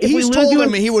told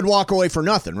him he would walk away for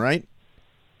nothing, right?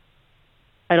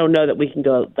 I don't know that we can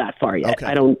go that far yet. Okay.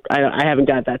 I haven't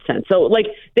got that sense. So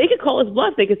they could call his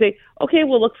bluff. They could say, okay,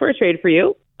 we'll look for a trade for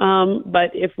you.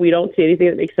 But if we don't see anything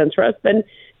that makes sense for us, then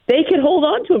they could hold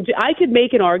on to him. I could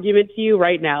make an argument to you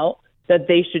right now that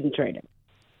they shouldn't trade him.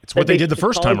 It's what they did the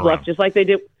first time around. Just like they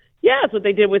did. Yeah, it's what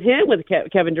they did with him, with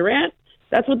Kevin Durant.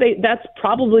 That's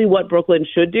probably what Brooklyn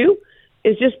should do,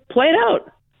 is just play it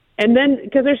out. And then,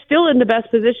 because they're still in the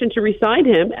best position to re-sign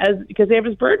him because they have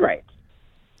his bird rights.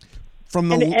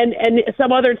 And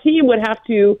some other team would have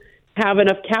to have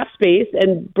enough cap space,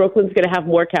 and Brooklyn's going to have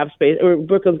more cap space, or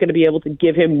Brooklyn's going to be able to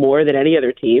give him more than any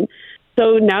other team.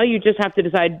 So now you just have to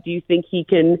decide, do you think he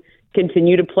can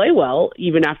continue to play well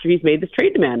even after he's made this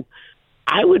trade demand?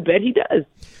 I would bet he does.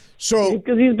 So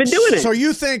because he's been doing it. So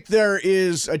you think there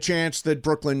is a chance that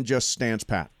Brooklyn just stands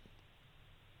pat?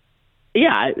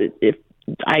 Yeah,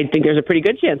 I think there's a pretty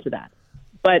good chance of that.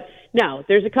 But now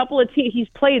there's a couple of teams. He's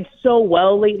played so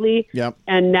well lately,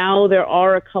 and now there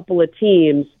are a couple of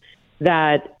teams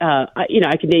that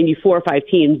I can name you 4 or 5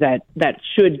 teams that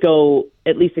should go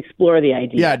at least explore the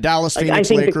idea. Yeah, Dallas, Phoenix,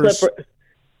 Lakers.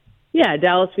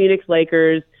 Dallas, Phoenix,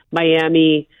 Lakers,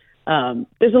 Miami.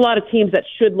 There's a lot of teams that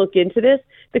should look into this.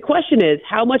 The question is,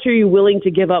 how much are you willing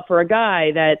to give up for a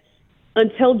guy that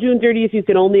until June 30th you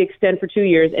can only extend for 2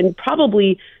 years, and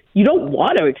probably you don't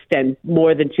want to extend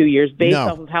more than 2 years based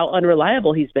off of how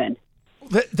unreliable he's been.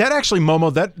 That actually,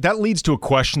 Momo, that leads to a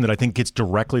question that I think gets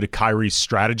directly to Kyrie's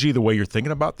strategy, the way you're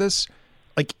thinking about this,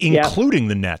 like including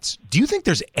the Nets. Do you think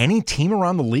there's any team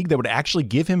around the league that would actually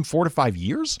give him 4 to 5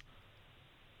 years?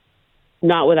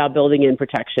 Not without building in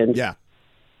protections. Yeah.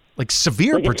 Like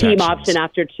severe like protections. A team option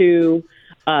after 2,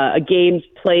 a games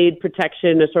played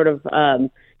protection, a sort of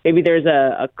maybe there's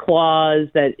a clause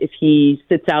that if he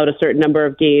sits out a certain number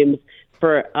of games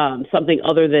for something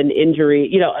other than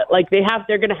injury, like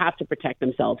they're going to have to protect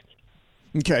themselves.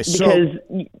 Okay, because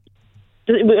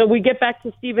we get back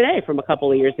to Stephen A. from a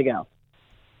couple of years ago.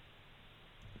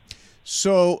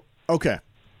 So, okay,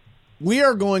 we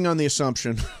are going on the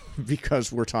assumption,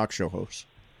 because we're talk show hosts,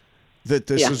 that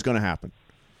this is going to happen.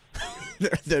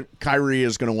 That Kyrie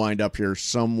is going to wind up here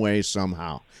some way,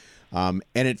 somehow. And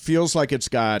it feels like it's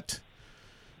got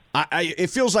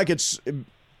it feels like it's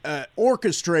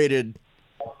orchestrated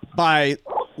by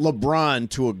LeBron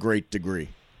to a great degree.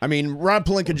 I mean, Rob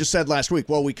Pelinka just said last week,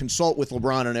 well, we consult with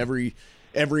LeBron on every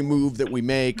move that we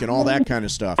make and all that kind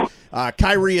of stuff.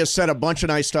 Kyrie has said a bunch of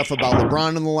nice stuff about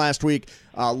LeBron in the last week.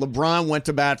 LeBron went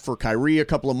to bat for Kyrie a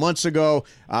couple of months ago.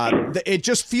 It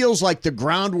just feels like the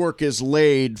groundwork is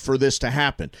laid for this to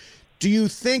happen. Do you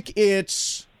think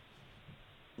it's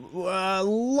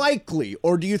likely,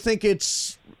 or do you think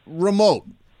it's remote?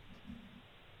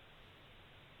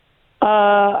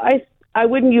 I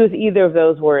wouldn't use either of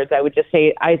those words. I would just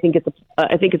say I think it's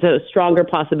a stronger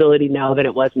possibility now than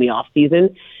it was in the off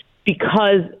season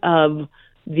because of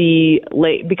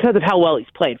how well he's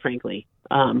played, frankly,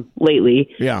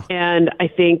 lately. Yeah, and I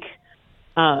think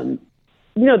he's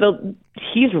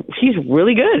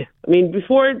really good. I mean,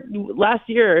 before last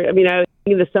year, I think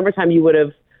in the summertime you would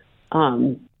have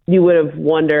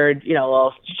wondered,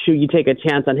 well, should you take a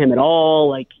chance on him at all?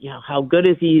 Like, how good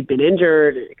is he? He's been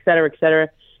injured, et cetera, et cetera.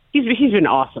 He's been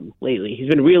awesome lately. He's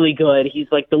been really good. He's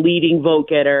like the leading vote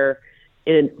getter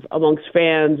amongst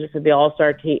fans for the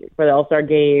All-Star team, for the All-Star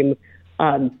game.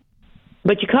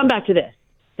 But you come back to this,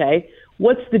 okay?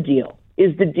 What's the deal?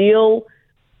 Is the deal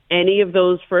any of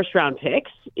those first-round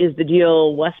picks? Is the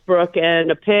deal Westbrook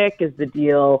and a pick? Is the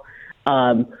deal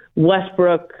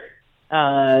Westbrook,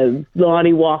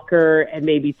 Lonnie Walker, and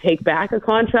maybe take back a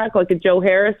contract like a Joe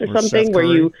Harris or something, Seth where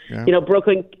Curry,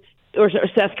 Brooklyn or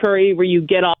Seth Curry, where you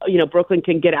get all, Brooklyn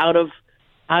can get out of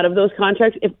those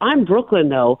contracts. If I'm Brooklyn,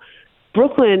 though,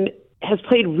 Brooklyn has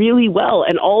played really well,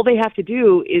 and all they have to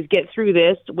do is get through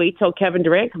this, wait till Kevin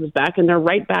Durant comes back, and they're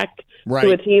right back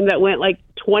to a team that went like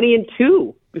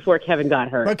 20-2 before Kevin got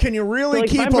hurt. But can you really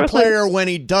keep a player when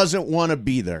he doesn't want to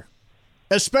be there?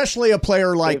 Especially a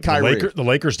player like Kyrie. The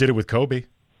Lakers did it with Kobe.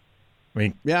 I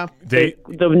mean, yeah, the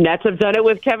Nets have done it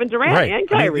with Kevin Durant and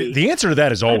Kyrie. The answer to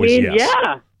that is always yes.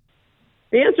 Yeah.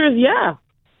 The answer is yeah.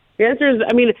 The answer is,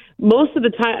 most of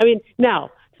the time,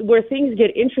 now, where things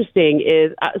get interesting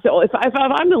is, so if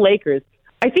I'm the Lakers,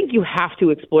 I think you have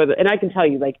to explore and I can tell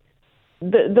you, like,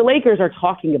 the Lakers are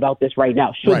talking about this right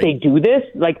now. Should they do this?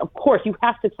 Like, of course, you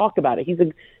have to talk about it. He's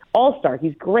an all-star.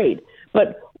 He's great.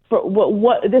 But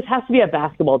what this has to be a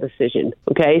basketball decision,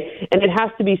 okay? And it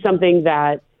has to be something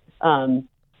that what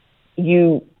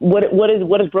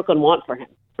does Brooklyn want for him,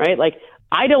 right? Like,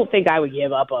 I don't think I would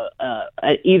give up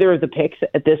either of the picks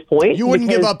at this point. You wouldn't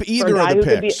give up either of the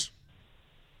picks.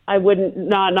 I wouldn't,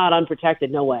 not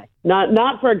unprotected, no way.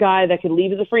 Not for a guy that could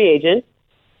leave as a free agent.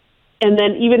 And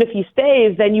then even if he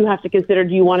stays, then you have to consider,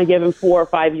 do you want to give him 4 or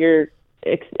 5 years,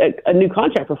 a new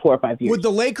contract for 4 or 5 years? Would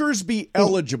the Lakers be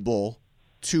eligible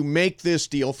to make this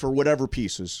deal for whatever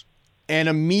pieces and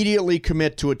immediately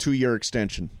commit to a 2-year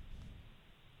extension?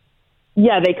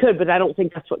 Yeah, they could, but I don't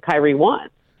think that's what Kyrie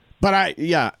wants. But I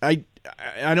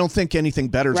don't think anything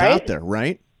better's out there,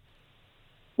 right?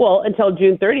 Well, until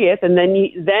June 30th, and then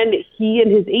he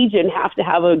and his agent have to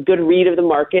have a good read of the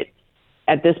market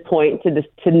at this point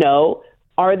to know,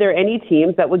 are there any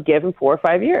teams that would give him 4 or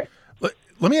 5 years?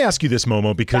 Let me ask you this,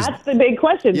 Momo, because that's the big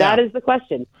question. Yeah. That is the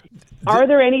question. Are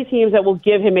there any teams that will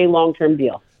give him a long-term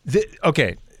deal?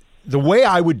 Okay, the way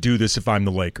I would do this if I'm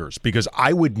the Lakers, because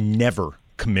I would never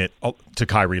commit to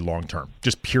Kyrie long-term.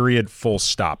 Just period, full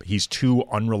stop. He's too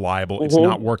unreliable. Mm-hmm. It's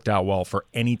not worked out well for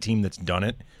any team that's done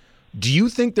it. Do you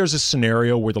think there's a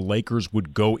scenario where the Lakers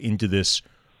would go into this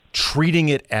treating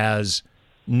it as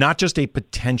not just a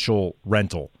potential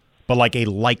rental, but like a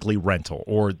likely rental,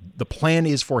 or the plan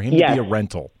is for him to be a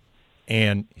rental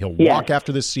and he'll walk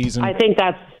after this season? I think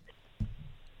that's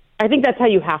how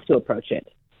you have to approach it.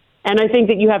 And I think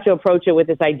that you have to approach it with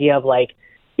this idea of like,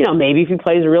 maybe if he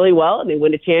plays really well and they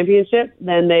win a championship,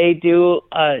 then they do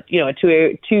a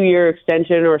 2-year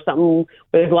extension or something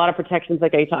where there's a lot of protections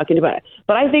like you're talking about.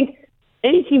 But I think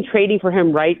any team trading for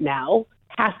him right now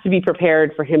has to be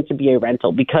prepared for him to be a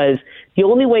rental, because the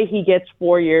only way he gets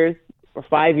 4 years or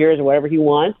 5 years or whatever he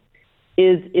wants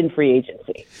is in free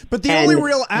agency. But the only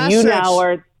real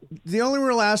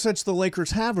assets the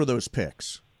Lakers have are those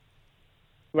picks.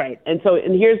 Right. And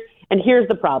here's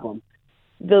the problem.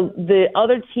 The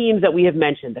other teams that we have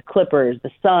mentioned, the Clippers,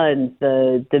 the Suns,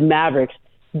 the Mavericks,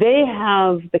 they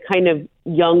have the kind of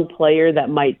young player that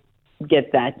might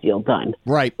get that deal done.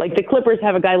 Right. Like the Clippers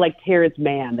have a guy like Terrence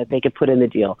Mann that they could put in the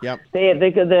deal. Yep.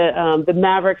 The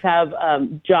Mavericks have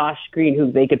Josh Green,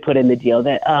 who they could put in the deal.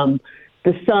 That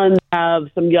the Suns have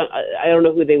some young. I don't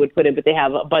know who they would put in, but they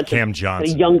have a bunch Cam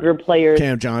Johnson. of younger players.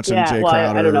 Cam Johnson, yeah, Jay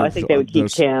Crowder. I don't know. I think they would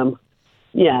keep Cam.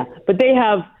 Yeah, but they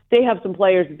have some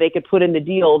players that they could put in the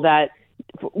deal. That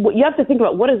you have to think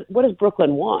about. What does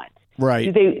Brooklyn want?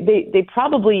 Right. They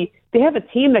have a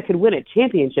team that could win a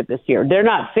championship this year. They're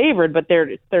not favored, but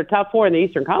they're top 4 in the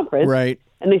Eastern Conference. Right.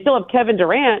 And they still have Kevin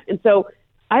Durant. And so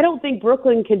I don't think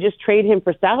Brooklyn can just trade him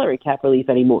for salary cap relief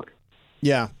anymore.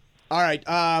 Yeah. All right.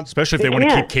 Especially if they want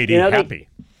to keep KD happy.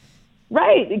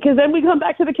 Right, because then we come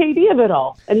back to the KD of it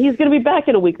all. And he's going to be back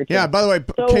in a week or two. Yeah, by the way,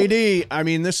 KD, I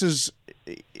mean,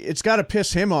 it's got to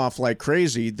piss him off like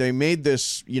crazy. They made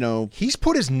this, He's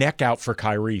put his neck out for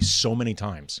Kyrie so many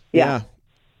times. Yeah.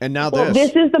 And now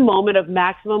this is the moment of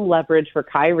maximum leverage for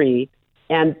Kyrie,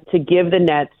 and to give the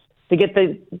Nets to get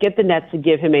the Nets to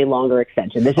give him a longer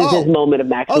extension. This is his moment of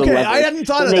maximum leverage. I hadn't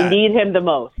thought of that. that. They need him the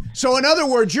most. So in other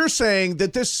words, you're saying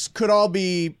that this could all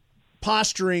be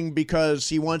posturing because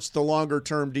he wants the longer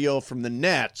term deal from the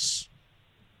Nets,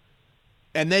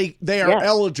 and they are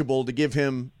eligible to give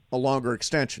him a longer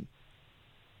extension.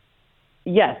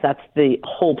 Yes, that's the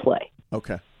whole play.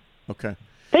 Okay.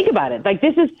 Think about it. Like,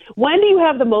 when do you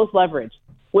have the most leverage?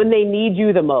 When they need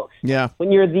you the most. Yeah.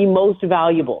 When you're the most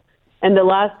valuable. And the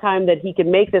last time that he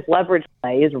can make this leverage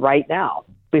play is right now,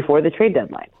 before the trade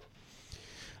deadline.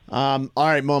 All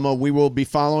right, Momo, we will be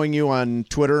following you on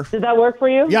Twitter. Did that work for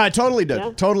you? Yeah, it totally did.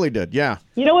 Yeah. Totally did. Yeah.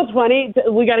 You know what's funny?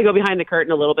 We got to go behind the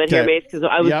curtain a little bit here, Mace, because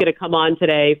I was going to come on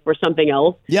today for something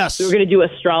else. Yes. We were going to do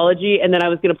astrology, and then I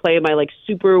was going to play my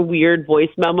super weird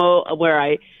voice memo where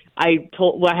I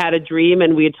had a dream,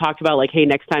 and we had talked about hey,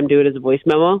 next time do it as a voice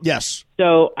memo. Yes.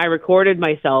 So I recorded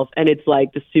myself, and it's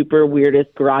like the super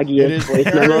weirdest, groggiest voice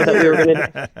memo that we were going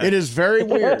to do. It is very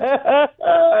weird.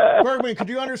 Bergman, could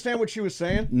you understand what she was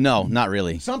saying? No, not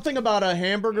really. Something about a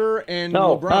hamburger and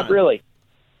no, LeBron. Not really.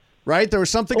 Right? There was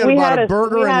something about a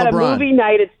burger and LeBron. We had a movie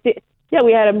night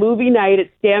we had a movie night at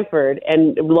Stanford,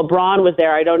 and LeBron was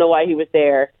there. I don't know why he was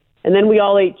there. And then we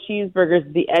all ate cheeseburgers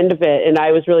at the end of it, and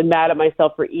I was really mad at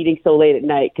myself for eating so late at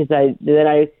night because I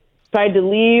tried to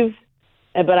leave,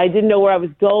 but I didn't know where I was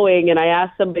going, and I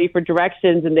asked somebody for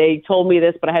directions, and they told me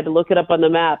this, but I had to look it up on the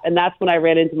map, and that's when I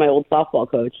ran into my old softball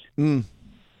coach.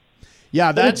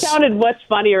 Yeah, it sounded much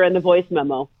funnier in the voice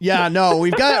memo. Yeah, no,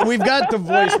 we've got the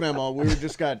voice memo. We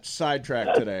just got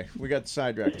sidetracked today. Well,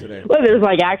 there's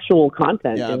actual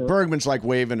content. Yeah, Bergman's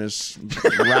waving his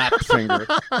rap finger.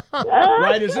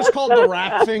 Right? Is this called the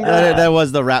rap finger? That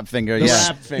was the rap finger.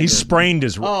 Rap finger. He sprained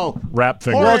his rap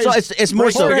finger. Well, it's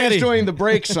more so. He's doing the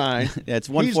break sign. Yeah, it's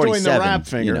 147. He's doing the rap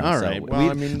finger. All right. So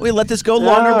well, we let this go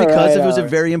longer because it was a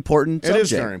very important subject. It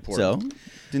is very important. So.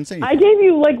 Didn't say anything. I gave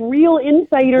you real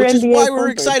insider Which is NBA why we're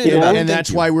excited about it. And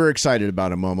that's why we're excited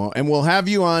about it, Momo. And we'll have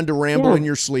you on to ramble in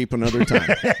your sleep another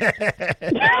time.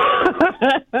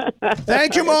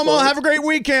 Thank you, Momo. Have a great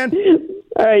weekend.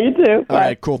 All right, you too. All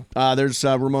right, cool. There's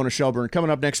Ramona Shelburne. Coming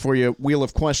up next for you, Wheel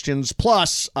of Questions.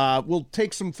 Plus, we'll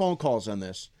take some phone calls on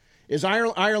this.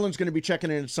 Ireland's going to be checking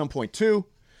in at some point, too.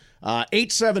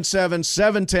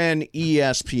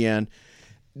 877-710-ESPN.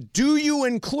 Do you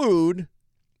include...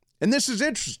 And this is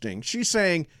interesting. She's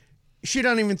saying she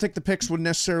doesn't even think the picks would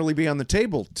necessarily be on the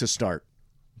table to start.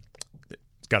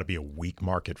 got to be a weak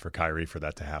market for Kyrie for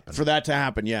that to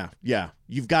happen. Yeah.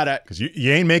 You've got to. Because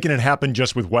you ain't making it happen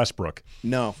just with Westbrook.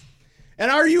 No. And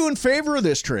are you in favor of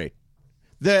this trade?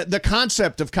 The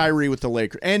concept of Kyrie with the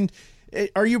Lakers. And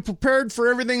are you prepared for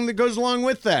everything that goes along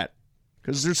with that?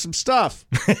 Because there's some stuff.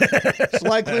 It's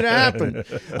likely to happen.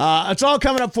 It's all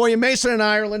coming up for you. Mason and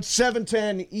Ireland,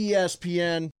 710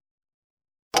 ESPN.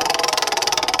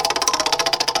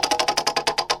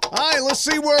 All right, let's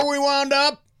see where we wound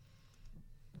up.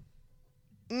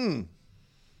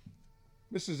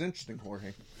 This is interesting,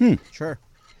 Jorge. Sure.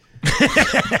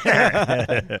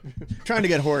 Trying to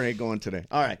get Jorge going today.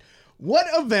 All right. What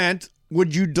event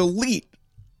would you delete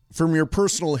from your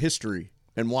personal history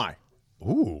and why?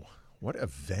 Ooh, what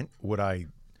event would I?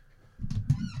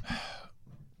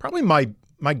 Probably my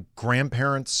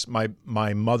grandparents, my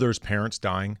mother's parents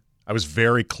dying. I was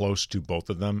very close to both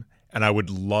of them, and I would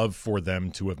love for them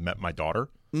to have met my daughter.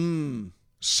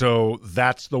 So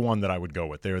that's the one that I would go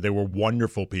with. They were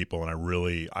wonderful people,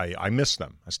 and I miss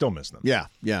them. I still miss them.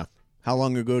 Yeah. How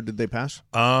long ago did they pass?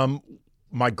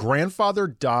 My grandfather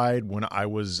died when I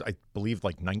was, I believe,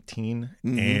 like 19,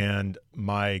 and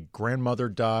my grandmother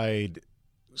died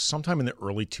sometime in the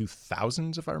early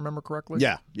 2000s, if I remember correctly.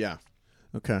 Yeah.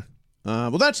 Okay.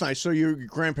 Well, that's nice. So your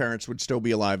grandparents would still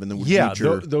be alive, and then would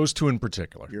meet those two in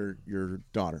particular. Your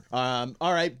daughter. All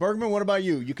right, Bergman. What about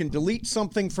you? You can delete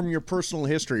something from your personal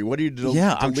history. What do you delete?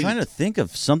 Yeah, I'm trying to think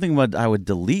of something what I would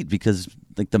delete because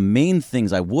like the main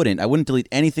things I wouldn't delete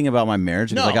anything about my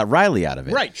marriage because I got Riley out of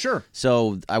it. Right. Sure.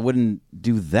 So I wouldn't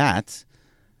do that.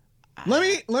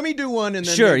 Let me do one and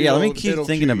then sure. Yeah. Let me keep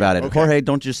thinking about it. Okay. Jorge,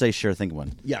 don't just say sure. Think of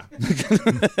one. Yeah.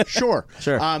 Sure.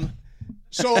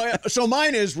 So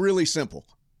mine is really simple.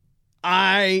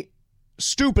 I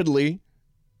stupidly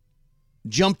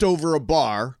jumped over a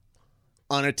bar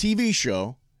on a TV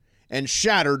show and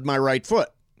shattered my right foot.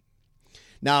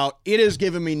 Now, it has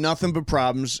given me nothing but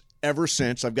problems ever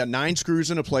since. I've got 9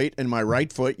 screws in a plate in my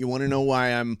right foot. You want to know why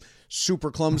I'm super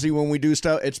clumsy when we do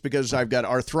stuff? It's because I've got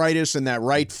arthritis in that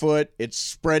right foot. It's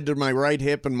spread to my right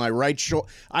hip and my right shoulder.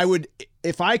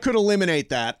 If I could eliminate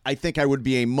that, I think I would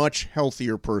be a much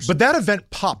healthier person. But that event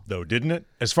popped, though, didn't it?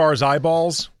 As far as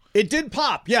eyeballs? It did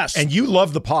pop, yes. And you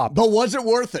love the pop. But was it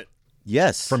worth it?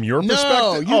 Yes. From your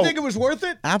perspective? No, you think it was worth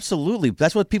it? Absolutely.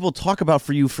 That's what people talk about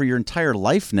for you for your entire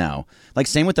life now. Like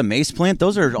same with the mace plant.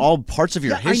 Those are all parts of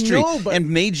your history I know, but, and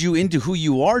made you into who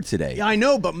you are today. Yeah, I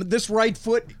know, but this right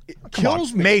foot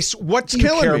kills me. Mace, what do you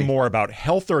care more about,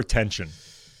 health or attention?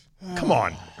 Come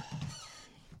on.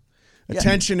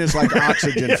 Attention is like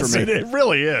oxygen for me. It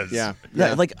really is. Yeah.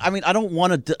 Like, I mean, I don't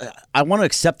want to. I want to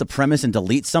accept the premise and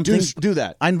delete something. Do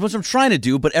that. What I'm trying to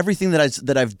do, but everything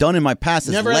that I've done in my past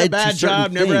has never led had a bad to certain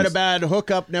job, things. never had a bad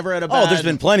hookup, never had a bad. Oh, there's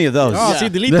been plenty of those. Oh, see,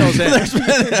 delete those.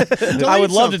 Then. I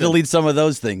would love to delete some of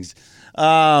those things.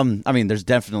 I mean, there's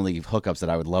definitely hookups that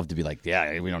I would love to be like,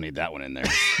 yeah, we don't need that one in there.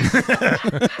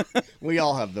 We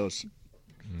all have those.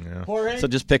 Yeah. So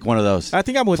just pick one of those. I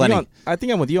think I'm with you on. I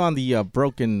think I'm with you on the on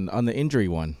the injury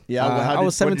one. Yeah, I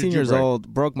was 17 years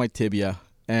old, broke my tibia,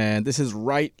 and this is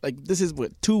this is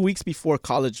 2 weeks before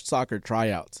college soccer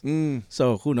tryouts.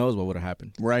 So who knows what would have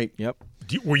happened? Right. Yep.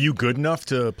 Were you good enough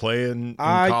to play in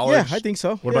college? Yeah, I think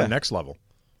so. What about next level?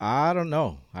 I don't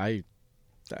know. I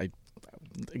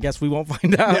guess we won't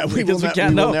find out. Yeah, we will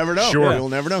never know. Sure. We'll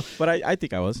never know. But I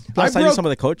think I was. Plus, I knew some of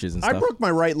the coaches and stuff. I broke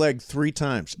my right leg 3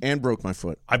 times and broke my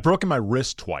foot. I've broken my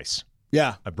wrist twice.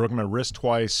 Yeah. I've broken my wrist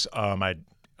twice. I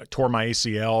tore my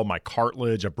ACL, my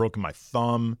cartilage. I've broken my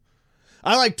thumb.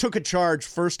 I took a charge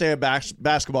first day of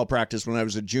basketball practice when I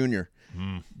was a junior.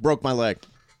 Broke my leg.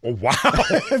 Oh, wow.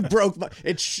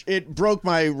 It broke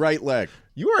my right leg.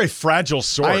 You are a fragile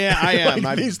sort. I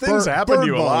am. These things happen to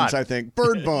you a lot. I think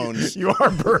bird bones. You are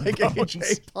bird bones.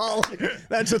 AJ Pollock.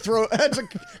 That's a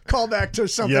callback to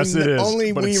something that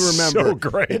only we remember. So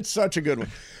great. It's such a good one.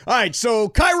 All right, so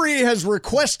Kyrie has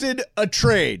requested a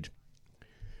trade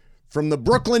from the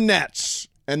Brooklyn Nets,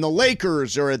 and the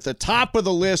Lakers are at the top of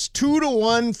the list,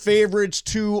 2-1 favorites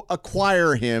to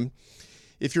acquire him.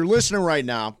 If you're listening right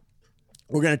now,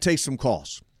 we're going to take some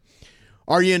calls.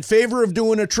 Are you in favor of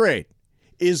doing a trade?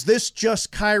 Is this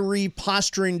just Kyrie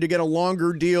posturing to get a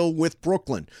longer deal with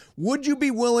Brooklyn? Would you be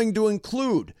willing to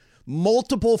include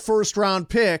multiple first-round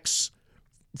picks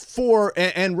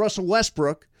and Russell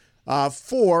Westbrook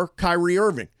for Kyrie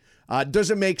Irving?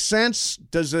 Does it make sense?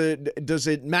 Does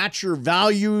it match your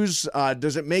values?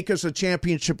 Does it make us a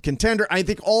championship contender? I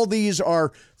think all these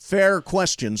are fair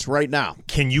questions right now.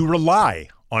 Can you rely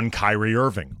on Kyrie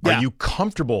Irving? Yeah. Are you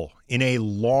comfortable in a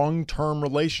long-term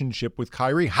relationship with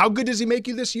Kyrie? How good does he make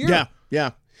you this year? Yeah.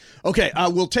 Okay,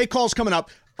 we'll take calls coming up.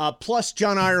 Plus,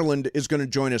 John Ireland is going to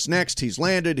join us next. He's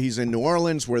landed. He's in New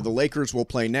Orleans, where the Lakers will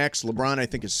play next. LeBron, I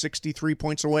think, is 63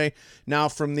 points away now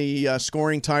from the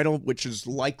scoring title, which is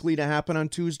likely to happen on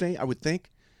Tuesday, I would think.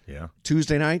 Yeah.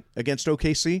 Tuesday night against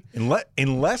OKC.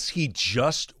 Unless he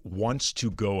just wants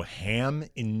to go ham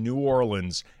in New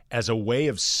Orleans as a way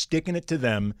of sticking it to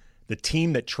them, the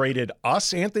team that traded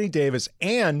us, Anthony Davis,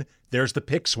 and there's the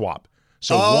pick swap.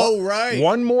 So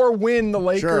one more win the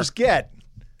Lakers get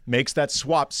makes that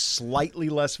swap slightly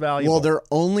less valuable. Well, they're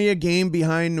only a game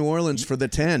behind New Orleans for the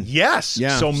 10. Yes.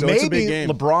 Yeah. So it's a maybe big game.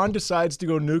 LeBron decides to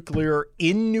go nuclear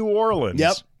in New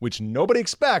Orleans, which nobody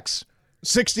expects.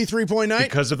 63.9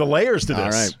 because of the layers to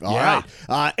this. All right.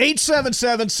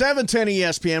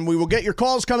 877-710-ESPN. We will get your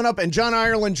calls coming up, and John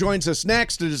Ireland joins us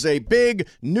next. It is a big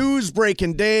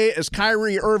news-breaking day as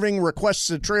Kyrie Irving requests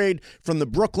a trade from the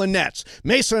Brooklyn Nets.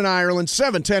 Mason and Ireland,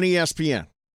 710 ESPN.